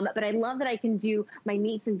roast. But I love that I can do my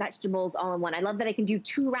meats and vegetables all in one. I love that I can do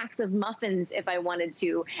 2 racks of muffins if I wanted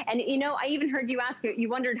to. And you know, I even heard you ask, you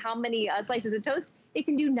wondered how many slices of toast. It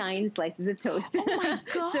can do 9 slices of toast. Oh my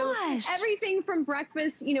gosh. So everything from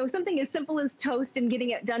breakfast, you know, something as simple as toast and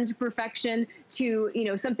getting it done to perfection, to, you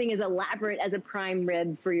know, something as elaborate as a prime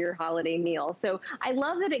rib for your holiday meal. So I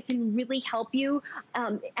love that it can really help you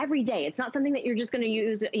every day. It's not something that you're just going to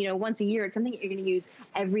use, you know, once a year. It's something that you're going to use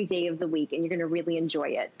every day of the week, and you're going to really enjoy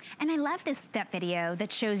it. And I love that video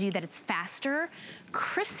that shows you that it's faster,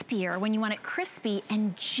 crispier when you want it crispy,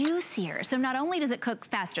 and juicier. So not only does it cook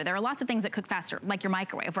faster, there are lots of things that cook faster, like your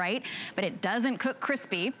microwave, right? But it doesn't cook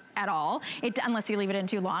crispy at all, unless you leave it in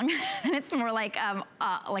too long. And it's more like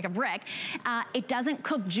a brick. It doesn't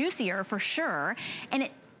cook juicier for sure, and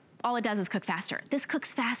all it does is cook faster. This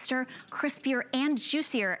cooks faster, crispier, and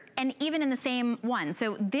juicier, and even in the same one.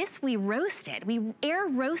 So this we air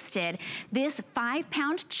roasted this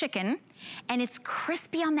 5-pound chicken, and it's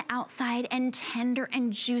crispy on the outside and tender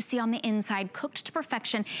and juicy on the inside, cooked to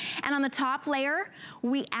perfection. And on the top layer,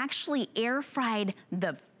 we actually air fried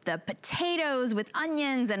the potatoes with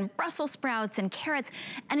onions and Brussels sprouts and carrots,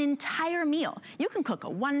 an entire meal. You can cook a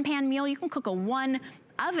 1-pan meal, you can cook a 1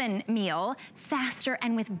 oven meal faster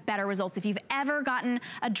and with better results. If you've ever gotten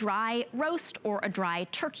a dry roast or a dry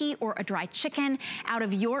turkey or a dry chicken out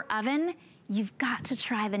of your oven, you've got to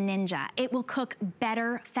try the Ninja. It will cook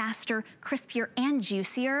better, faster, crispier, and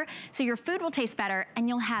juicier, so your food will taste better and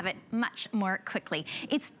you'll have it much more quickly.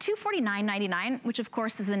 It's $249.99, which of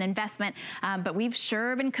course is an investment, but we've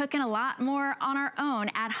sure been cooking a lot more on our own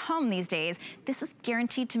at home these days. This is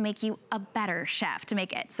guaranteed to make you a better chef, to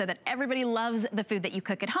make it so that everybody loves the food that you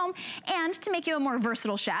cook at home, and to make you a more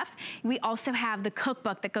versatile chef. We also have the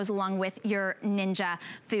cookbook that goes along with your Ninja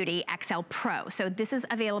Foodie XL Pro. So this is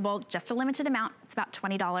available just a limited amount. It's about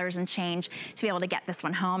 $20 and change to be able to get this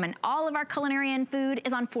one home. And all of our culinary food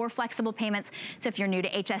is on 4 flexible payments. So if you're new to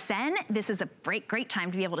HSN, this is a great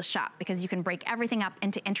time to be able to shop, because you can break everything up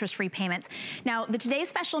into interest-free payments. Now, the today's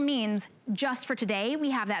special means just for today, we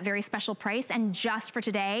have that very special price, and just for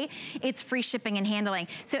today, it's free shipping and handling.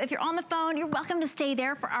 So if you're on the phone, you're welcome to stay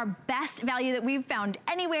there for our best value that we've found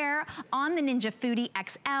anywhere on the Ninja Foodie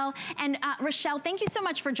XL. And Rochelle, thank you so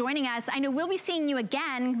much for joining us. I know we'll be seeing you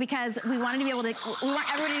again, because we want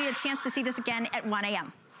everybody to get a chance to see this again at 1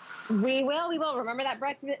 a.m. We will. Remember that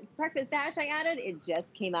breakfast dash I added? It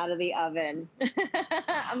just came out of the oven.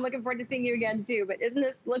 I'm looking forward to seeing you again too. But isn't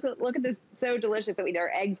this, look at this, so delicious that we did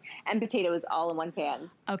our eggs and potatoes all in one pan.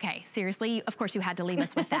 Okay, seriously, of course you had to leave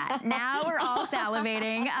us with that. Now we're all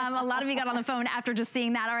salivating. A lot of you got on the phone after just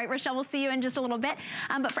seeing that. All right, Rochelle, we'll see you in just a little bit.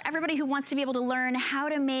 But for everybody who wants to be able to learn how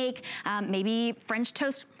to make maybe French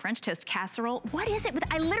toast casserole, what is it with,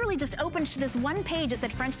 I literally just opened to this one page that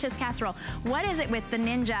said French toast casserole. What is it with the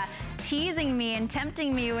Ninja teasing me and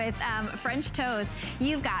tempting me with French toast?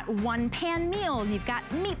 You've got one pan meals, you've got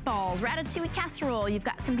meatballs, ratatouille casserole, you've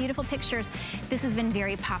got some beautiful pictures. This has been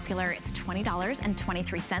very popular. It's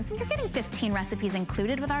 $20.23, and you're getting 15 recipes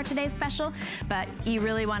included with our today's special, but you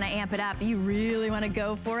really want to amp it up. You really want to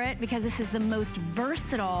go for it, because this is the most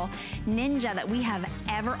versatile Ninja that we have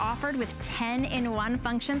ever offered, with 10-in-1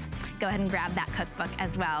 functions. Go ahead and grab that cookbook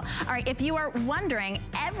as well. All right, if you are wondering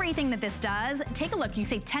everything that this does, take a look. You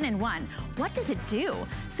say 10-in-1. What does it do?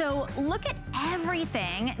 So look at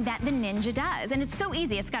everything that the Ninja does, and it's so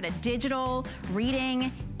easy. It's got a digital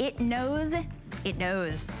reading. It knows,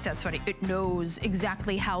 that's what it knows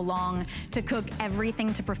exactly how long to cook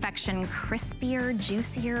everything to perfection. Crispier,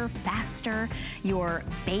 juicier, faster. You're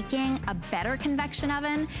baking a better convection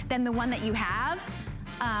oven than the one that you have.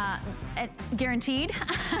 Guaranteed,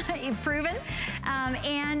 proven,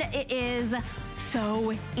 and it is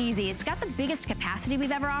so easy. It's got the biggest capacity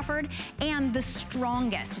we've ever offered, and the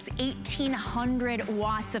strongest. It's 1,800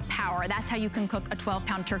 watts of power. That's how you can cook a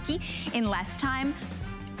 12-pound turkey in less time,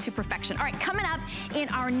 to perfection. All right, coming up in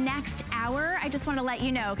our next hour, I just want to let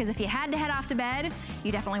you know, because if you had to head off to bed,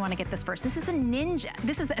 you definitely want to get this first. This is a Ninja.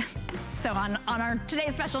 This is the, so on our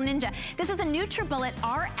today's special Ninja, this is the NutriBullet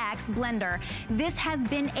RX blender. This has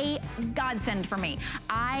been a godsend for me.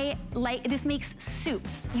 This makes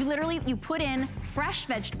soups. You put in fresh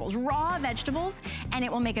vegetables, raw vegetables, and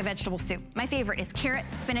it will make a vegetable soup. My favorite is carrot,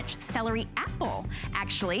 spinach, celery, apple,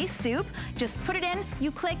 actually, soup. Just put it in, you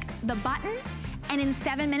click the button, and in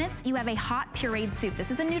 7 minutes, you have a hot pureed soup.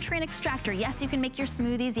 This is a nutrient extractor. Yes, you can make your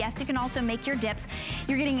smoothies. Yes, you can also make your dips.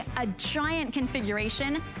 You're getting a giant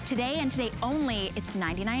configuration. Today and today only, it's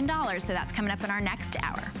 $99. So that's coming up in our next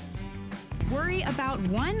hour. Worry about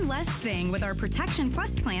one less thing with our Protection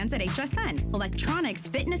Plus plans at HSN. Electronics,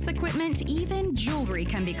 fitness equipment, even jewelry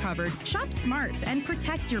can be covered. Shop smart and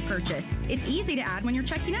protect your purchase. It's easy to add when you're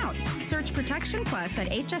checking out. Search Protection Plus at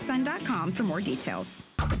hsn.com for more details.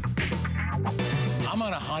 I'm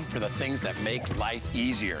on a hunt for the things that make life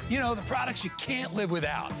easier. You know, the products you can't live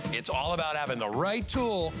without. It's all about having the right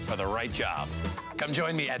tool for the right job. Come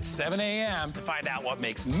join me at 7 a.m. to find out what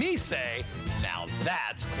makes me say, now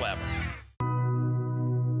that's clever.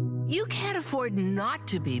 You can't afford not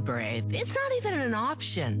to be brave. It's not even an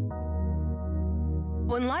option.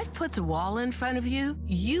 When life puts a wall in front of you,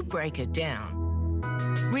 you break it down.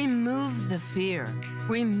 Remove the fear.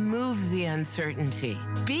 Remove the uncertainty.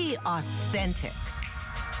 Be authentic.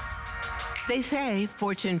 They say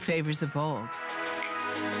fortune favors the bold.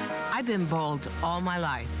 I've been bold all my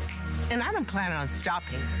life, and I don't plan on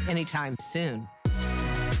stopping anytime soon.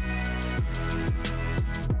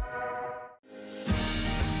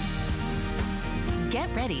 Get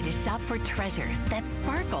ready to shop for treasures that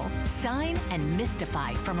sparkle, shine, and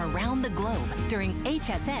mystify from around the globe during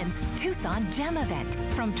HSN's Tucson Gem Event.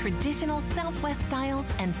 From traditional Southwest styles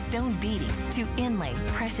and stone beading to inlay,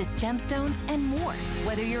 precious gemstones, and more.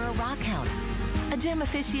 Whether you're a rock hound, a gem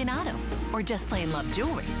aficionado, or just plain love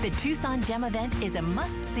jewelry, the Tucson Gem Event is a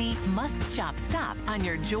must-see, must-shop stop on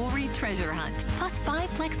your jewelry treasure hunt. Plus 5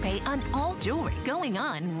 FlexPay on all jewelry going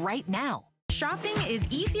on right now. Shopping is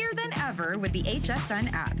easier than ever with the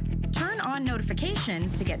HSN app. Turn on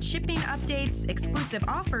notifications to get shipping updates, exclusive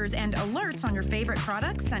offers, and alerts on your favorite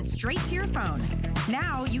products sent straight to your phone.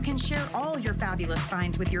 Now you can share all your fabulous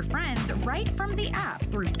finds with your friends right from the app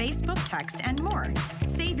through Facebook, text, and more.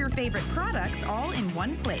 Save your favorite products all in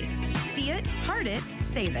one place. See it, heart it,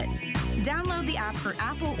 save it. Download the app for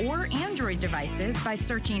Apple or Android devices by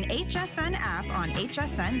searching HSN app on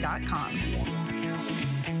hsn.com.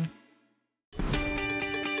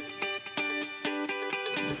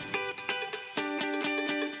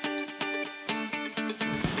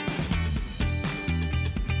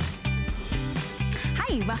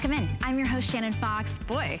 Welcome in. I'm your host, Shannon Fox.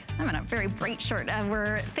 Boy, I'm in a very bright shirt.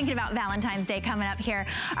 We're thinking about Valentine's Day coming up here.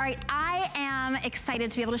 All right, I am excited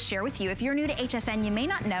to be able to share with you. If you're new to HSN, you may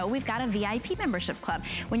not know we've got a VIP membership club.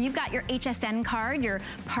 When you've got your HSN card, you're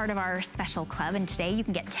part of our special club, and today you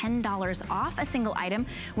can get $10 off a single item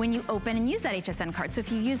when you open and use that HSN card. So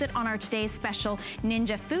if you use it on our today's special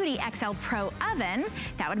Ninja Foodie XL Pro oven,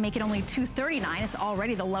 that would make it only $239. It's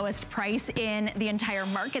already the lowest price in the entire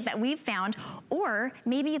market that we've found. Or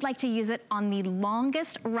maybe you'd like to use it on the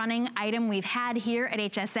longest running item we've had here at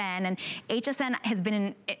HSN. And HSN has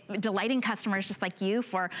been delighting customers just like you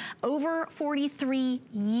for over 43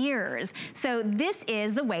 years. So this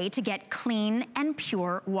is the way to get clean and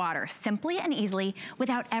pure water, simply and easily,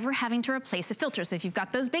 without ever having to replace a filter. So if you've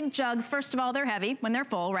got those big jugs, first of all, they're heavy when they're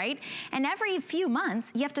full, right? And every few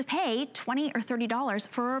months, you have to pay $20 or $30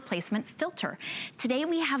 for a replacement filter. Today,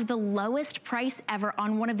 we have the lowest price ever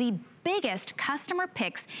on one of the biggest customer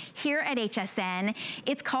picks here at HSN.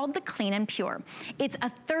 It's called the Clean and Pure. It's a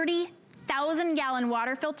 30,000 gallon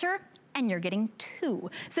water filter, and you're getting 2.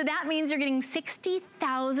 So that means you're getting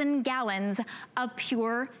 60,000 gallons of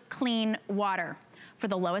pure, clean water for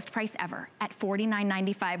the lowest price ever at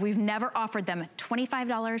 $49.95. We've never offered them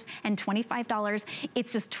 $25 and $25.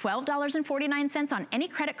 It's just $12.49 on any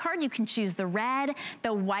credit card. You can choose the red,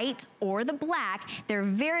 the white, or the black. They're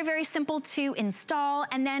very, very simple to install.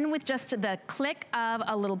 And then with just the click of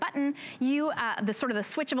a little button, the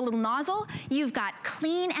switch of a little nozzle, you've got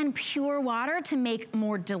clean and pure water to make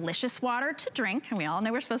more delicious water to drink. And we all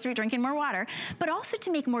know we're supposed to be drinking more water, but also to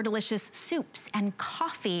make more delicious soups and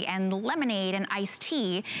coffee and lemonade and iced tea.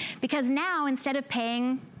 Because now, instead of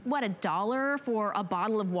paying, what, $1 for a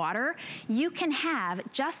bottle of water, you can have,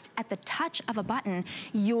 just at the touch of a button,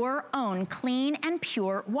 your own clean and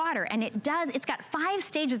pure water. And it's got 5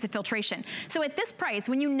 stages of filtration. So at this price,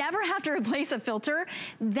 when you never have to replace a filter,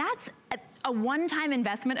 that's a one-time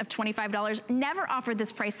investment of $25, never offered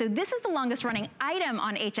this price. So this is the longest running item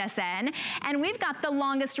on HSN. And we've got the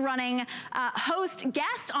longest running host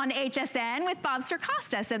guest on HSN with Bob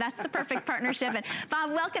Sircosta. So that's the perfect partnership. And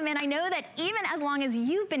Bob, welcome in. I know that even as long as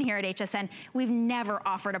you've been here at HSN, we've never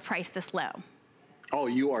offered a price this low. Oh,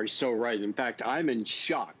 you are so right. In fact, I'm in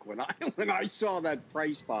shock. When I saw that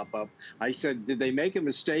price pop up, I said, did they make a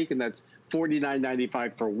mistake? And that's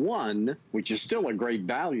 $49.95 for one, which is still a great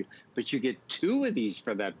value, but you get 2 of these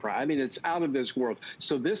for that price. I mean, it's out of this world.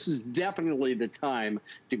 So this is definitely the time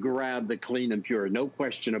to grab the Clean and Pure, no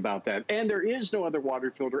question about that. And there is no other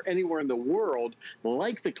water filter anywhere in the world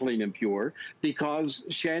like the Clean and Pure because,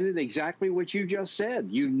 Shannon, exactly what you just said.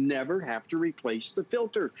 You never have to replace the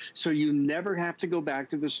filter. So you never have to go back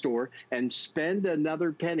to the store and spend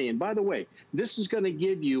another penny. And by the way, this is going to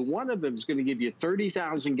give you, one of them is going to give you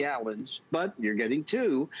 30,000 gallons, but you're getting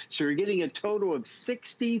 2. So you're getting a total of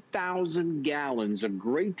 60,000 gallons of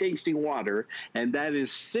great tasting water. And that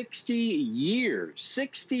is 60 years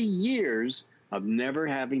of never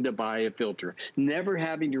having to buy a filter, never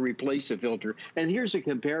having to replace a filter. And here's a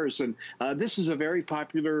comparison. This is a very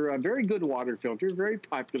popular, very good water filter, very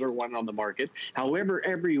popular one on the market. However,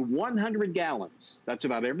 every 100 gallons, that's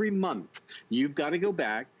about every month, you've got to go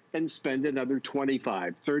back and spend another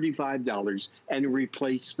 $25, $35 and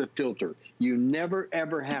replace the filter. You never,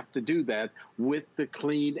 ever have to do that with the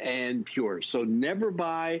Clean and Pure. So never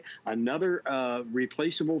buy another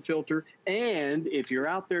replaceable filter. And if you're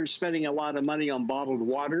out there spending a lot of money on bottled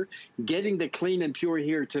water, getting the Clean and Pure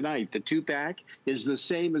here tonight, the 2-pack, is the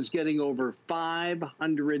same as getting over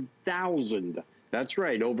 500,000 That's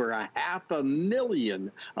right, over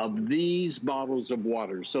 500,000 of these bottles of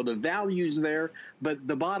water. So the value's there, but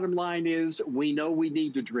the bottom line is we know we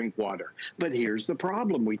need to drink water. But here's the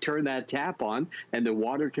problem. We turn that tap on and the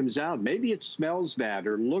water comes out. Maybe it smells bad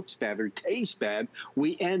or looks bad or tastes bad.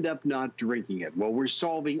 We end up not drinking it. Well, we're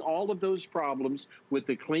solving all of those problems with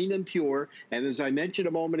the Clean and Pure. And as I mentioned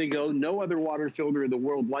a moment ago, no other water filter in the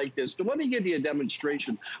world like this. But let me give you a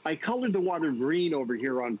demonstration. I colored the water green over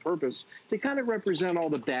here on purpose to kind of represent all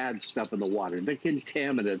the bad stuff in the water, the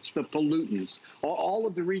contaminants, the pollutants, all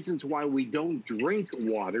of the reasons why we don't drink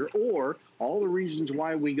water, or all the reasons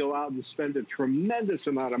why we go out and spend a tremendous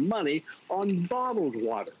amount of money on bottled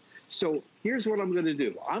water. So here's what I'm going to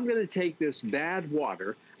do. I'm going to take this bad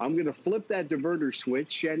water. I'm going to flip that diverter switch.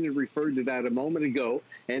 Shannon referred to that a moment ago.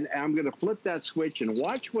 And I'm going to flip that switch and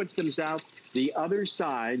watch what comes out the other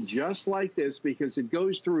side, just like this, because it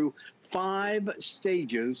goes through 5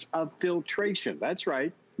 stages of filtration. That's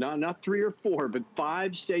right. Not 3 or 4, but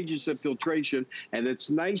 5 stages of filtration, and it's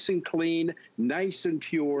nice and clean, nice and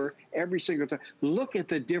pure every single time. Look at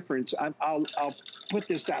the difference. I'll put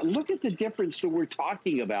this down. Look at the difference that we're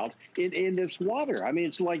talking about in this water. I mean,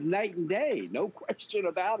 it's like night and day, no question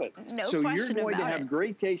about it. So you're going to have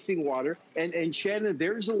great tasting water. And Shannon,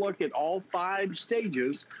 there's a look at all 5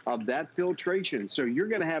 stages of that filtration. So you're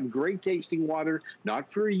going to have great tasting water,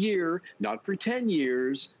 not for a year, not for 10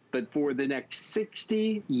 years, but for the next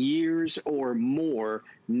 60 years or more.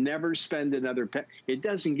 Never spend another penny. It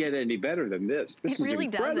doesn't get any better than this. This is really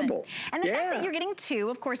incredible. Doesn't. And the fact that you're getting 2,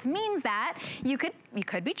 of course, means that you could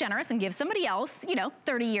be generous and give somebody else,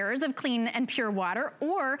 30 years of clean and pure water,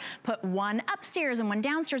 or put 1 upstairs and 1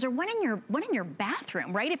 downstairs, or one in your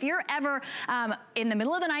bathroom, right? If you're ever in the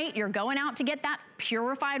middle of the night, you're going out to get that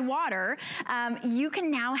purified water, you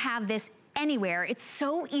can now have this anywhere. It's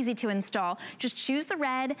so easy to install. Just choose the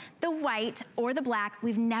red, the white, or the black.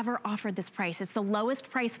 We've never offered this price. It's the lowest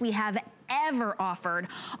price we have ever offered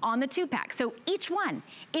on the 2-pack. So each one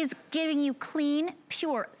is giving you clean,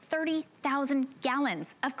 pure, 30,000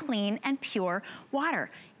 gallons of clean and pure water.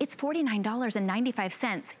 It's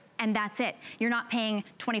 $49.95. And that's it. You're not paying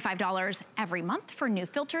 $25 every month for new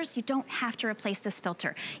filters. You don't have to replace this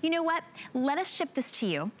filter. You know what? Let us ship this to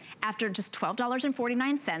you after just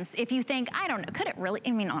 $12.49. If you think, I don't know, could it really,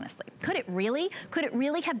 I mean, honestly, could it really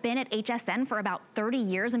have been at HSN for about 30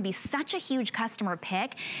 years and be such a huge customer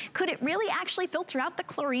pick? Could it really actually filter out the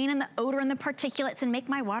chlorine and the odor and the particulates and make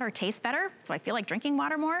my water taste better so I feel like drinking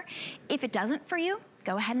water more? If it doesn't for you,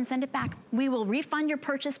 go ahead and send it back. We will refund your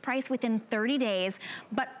purchase price within 30 days,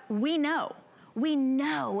 but we know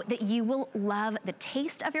that you will love the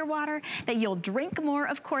taste of your water, that you'll drink more,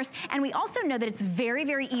 of course, and we also know that it's very,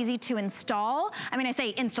 very easy to install. I mean, I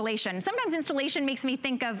say installation. Sometimes installation makes me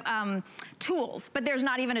think of tools, but there's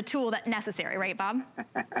not even a tool that's necessary, right, Bob?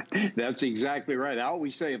 That's exactly right. I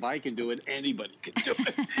always say if I can do it, anybody can do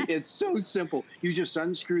it. It's so simple. You just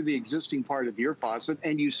unscrew the existing part of your faucet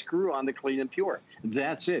and you screw on the Clean and Pure.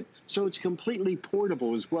 That's it. So it's completely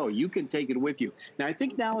portable as well. You can take it with you. Now, I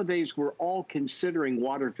think nowadays we're all considering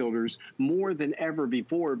water filters more than ever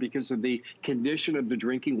before because of the condition of the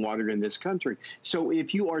drinking water in this country. So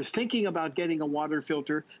if you are thinking about getting a water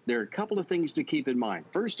filter, there are a couple of things to keep in mind.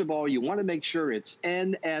 First of all, you want to make sure it's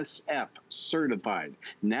NSF certified,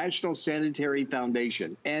 National Sanitary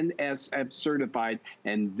Foundation, NSF certified,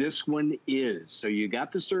 and this one is. So you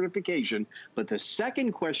got the certification, but the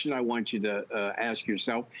second question I want you to ask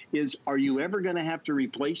yourself is, are you ever going to have to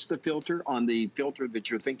replace the filter on the filter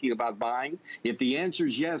that you're thinking about buying? If the answer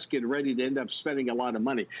is yes, get ready to end up spending a lot of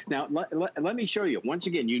money. Now, let me show you. Once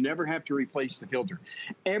again, you never have to replace the filter.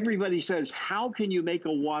 Everybody says, how can you make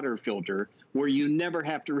a water filter where you never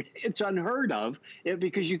have to? It's unheard of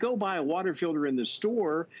because you go buy a water filter in the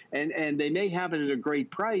store and they may have it at a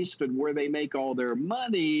great price, but where they make all their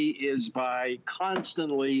money is by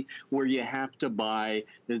constantly where you have to buy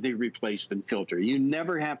the replacement filter. You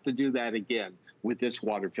never have to do that again with this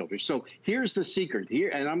water filter. So here's the secret here,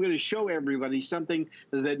 and I'm going to show everybody something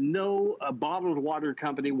that no bottled water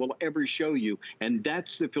company will ever show you, and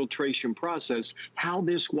that's the filtration process, how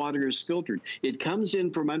this water is filtered. It comes in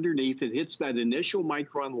from underneath, it hits that initial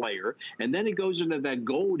micron layer, and then it goes into that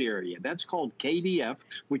gold area. That's called KDF,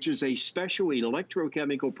 which is a special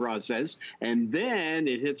electrochemical process, and then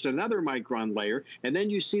it hits another micron layer, and then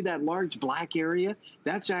you see that large black area?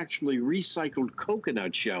 That's actually recycled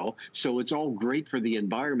coconut shell, so it's all great great for the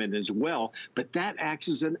environment as well, but that acts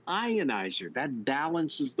as an ionizer. That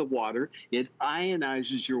balances the water. It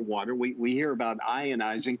ionizes your water. We hear about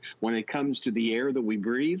ionizing when it comes to the air that we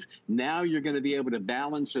breathe. Now you're going to be able to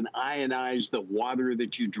balance and ionize the water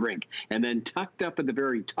that you drink. And then tucked up at the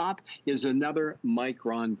very top is another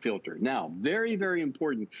micron filter. Now, very, very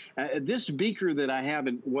important. This beaker that I have,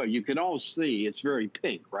 well, you can all see, it's very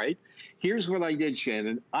pink, right? Here's what I did,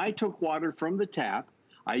 Shannon. I took water from the tap.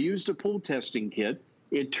 I used a pool testing kit.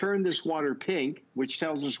 It turned this water pink, which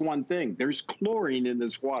tells us one thing. There's chlorine in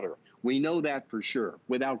this water. We know that for sure,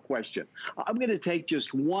 without question. I'm going to take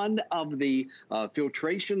just one of the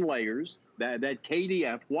filtration layers, that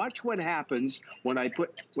KDF. Watch what happens when I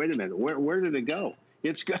put, wait a minute, where did it go?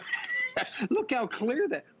 It's good. Look how clear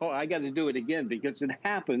that, oh, I got to do it again because it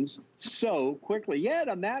happens so quickly. Yeah, in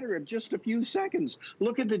a matter of just a few seconds.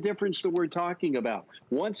 Look at the difference that we're talking about.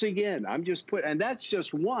 Once again, I'm just and that's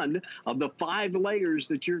just one of the 5 layers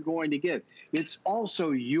that you're going to get. It's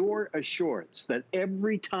also your assurance that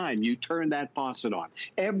every time you turn that faucet on,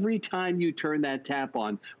 every time you turn that tap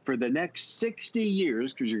on for the next 60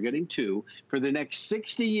 years, because you're getting 2, for the next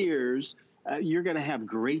 60 years, you're going to have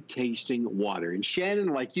great tasting water. And Shannon,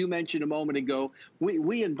 like you mentioned a moment ago,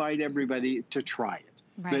 we invite everybody to try it.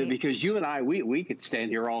 Right. Because you and I, we could stand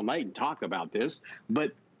here all night and talk about this,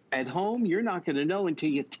 but at home, you're not going to know until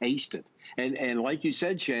you taste it. And like you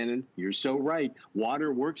said, Shannon, you're so right.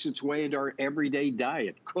 Water works its way into our everyday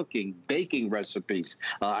diet, cooking, baking recipes.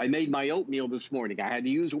 I made my oatmeal this morning. I had to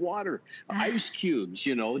use water, ice cubes,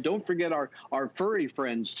 you know. Don't forget our furry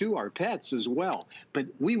friends, too, our pets as well. But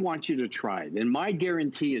we want you to try it. And my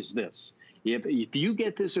guarantee is this. If you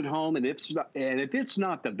get this at home, and if it's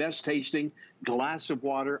not the best tasting glass of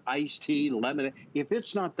water, iced tea, lemonade, if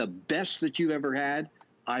it's not the best that you've ever had,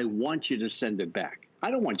 I want you to send it back. I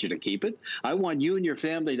don't want you to keep it. I want you and your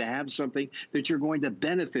family to have something that you're going to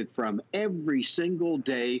benefit from every single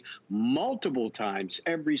day, multiple times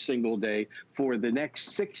every single day for the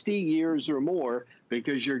next 60 years or more,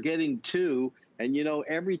 because you're getting 2. And, you know,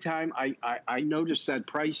 every time I notice that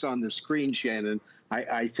price on the screen, Shannon,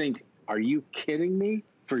 I think, are you kidding me?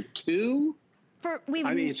 For 2? I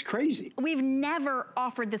mean, it's crazy. We've never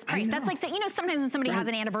offered this price. That's like saying, you know, sometimes when somebody has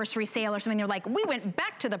an anniversary sale or something, they're like, we went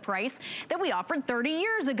back to the price that we offered 30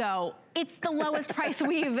 years ago. It's the lowest price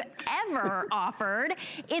we've ever offered.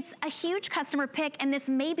 It's a huge customer pick, and this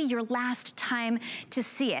may be your last time to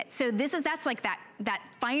see it. So that's like that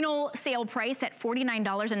final sale price at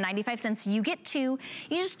 $49.95. You get 2.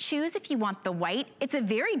 You just choose if you want the white. It's a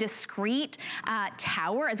very discreet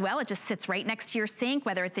tower as well. It just sits right next to your sink,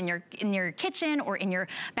 whether it's in your kitchen or in your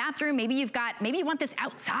bathroom. Maybe you want this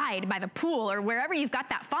outside by the pool or wherever you've got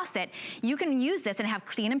that faucet. You can use this and have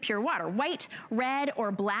clean and pure water. White, red,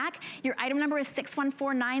 or black. Your item number is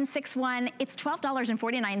 614961. It's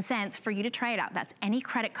 $12.49 for you to try it out. That's any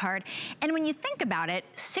credit card. And when you think about it,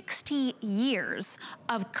 60 years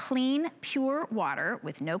of clean, pure water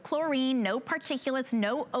with no chlorine, no particulates,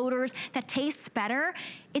 no odors, that tastes better,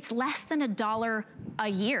 it's less than $1 a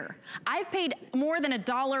year. I've paid more than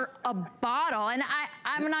 $1 a bottle, and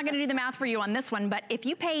I'm not gonna do the math for you on this one, but if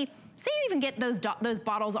you pay, say you even get those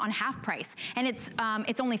bottles on half price, and it's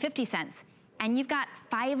only 50 cents, and you've got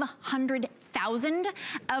 500,000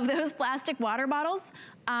 of those plastic water bottles,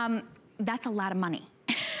 that's a lot of money.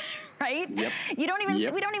 Right? Yep. We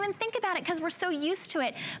don't even think about it because we're so used to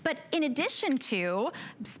it. But in addition to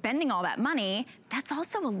spending all that money, that's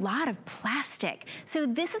also a lot of plastic. So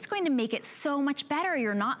this is going to make it so much better.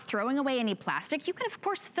 You're not throwing away any plastic. You can, of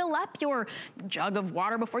course, fill up your jug of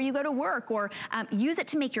water before you go to work, or use it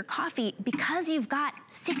to make your coffee. Because you've got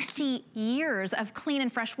 60 years of clean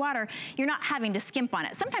and fresh water, you're not having to skimp on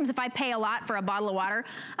it. Sometimes if I pay a lot for a bottle of water,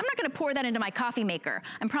 I'm not gonna pour that into my coffee maker.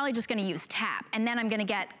 I'm probably just gonna use tap, and then I'm gonna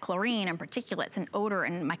get chlorine and particulates and odor,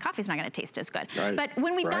 and my coffee's not gonna taste as good. Right. But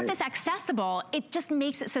when we've got this accessible, it just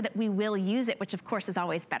makes it so that we will use it, which of course is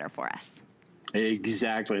always better for us.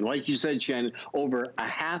 Exactly. Like you said, Shannon, over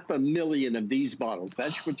 500,000 of these bottles.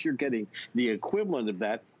 That's what you're getting, the equivalent of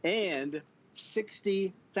that, and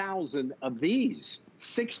 60,000 of these.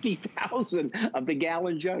 60,000 of the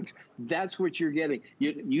gallon jugs. That's what you're getting.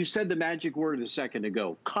 You said the magic word a second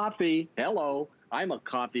ago. Coffee. Hello. I'm a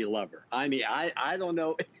coffee lover. I mean, I don't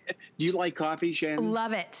know. Do you like coffee, Shannon?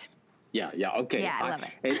 Love it. Yeah, okay. Yeah, I love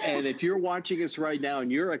it. And if you're watching us right now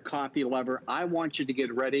and you're a coffee lover, I want you to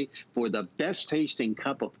get ready for the best tasting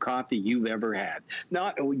cup of coffee you've ever had.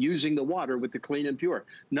 Not using the water with the clean and pure.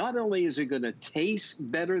 Not only is it going to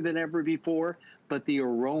taste better than ever before, but the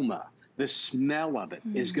aroma, the smell of it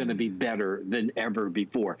is going to be better than ever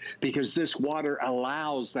before, because this water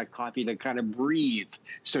allows that coffee to kind of breathe.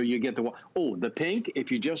 So you get the pink,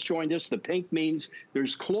 if you just joined us, the pink means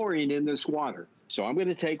there's chlorine in this water. So I'm going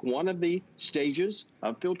to take one of the stages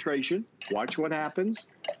of filtration. Watch what happens.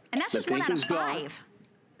 And that's just 1 out of 5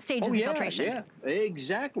 stages of filtration. Yeah,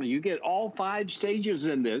 exactly. You get all 5 stages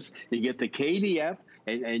in this. You get the KDF,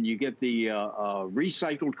 and you get the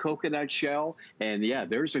recycled coconut shell. And yeah,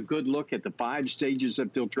 there's a good look at the 5 stages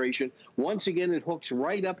of filtration. Once again, it hooks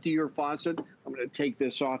right up to your faucet. I'm going to take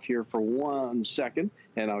this off here for 1 second,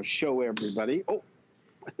 and I'll show everybody. Oh,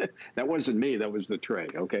 that wasn't me. That was the tray,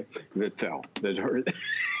 okay, that fell, that hurt.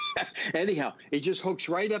 Anyhow, it just hooks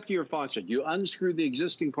right up to your faucet. You unscrew the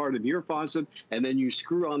existing part of your faucet, and then you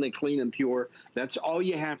screw on the Clean and Pure. That's all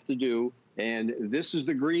you have to do. And this is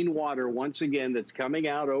the green water, once again, that's coming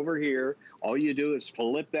out over here. All you do is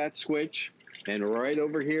flip that switch, and right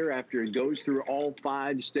over here, after it goes through all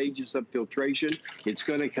 5 stages of filtration, it's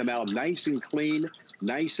going to come out nice and clean,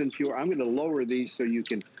 nice and pure. I'm going to lower these so you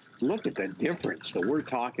can look at the difference that we're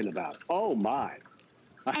talking about. Oh, my.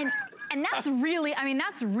 And that's really, I mean,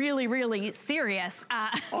 that's really, really serious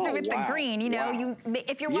with the green. You know,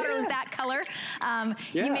 if your water is that color,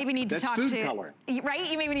 you maybe need to talk to,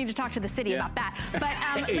 right? You maybe need to talk to the city about that.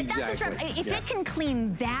 But that's just right. If it can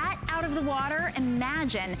clean that out of the water,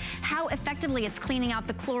 imagine how effectively it's cleaning out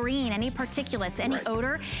the chlorine, any particulates, any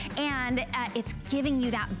odor, and it's giving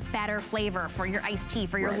you that better flavor for your iced tea,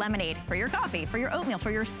 for your lemonade, for your coffee, for your oatmeal,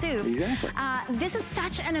 for your soups. Exactly. This is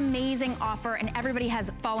such an amazing offer, and everybody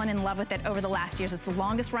has fallen in love with it over the last years. It's the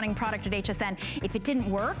longest running product at HSN. If it didn't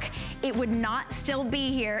work, it would not still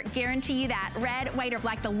be here. Guarantee you that. Red, white, or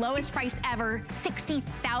black, the lowest price ever,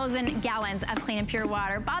 60,000 gallons of clean and pure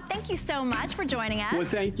water. Bob, thank you so much for joining us. Well,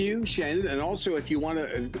 thank you, Shannon. And also, if you want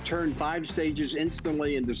to turn 5 stages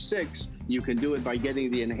instantly into 6, you can do it by getting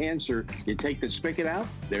the enhancer. You take the spigot out,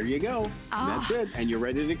 there you go. That's it, and you're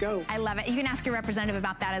ready to go. I love it. You can ask your representative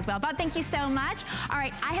about that as well. Bob, thank you so much. All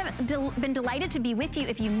right, I have been delighted to be with you.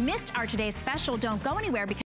 If you missed our today's special, don't go anywhere, because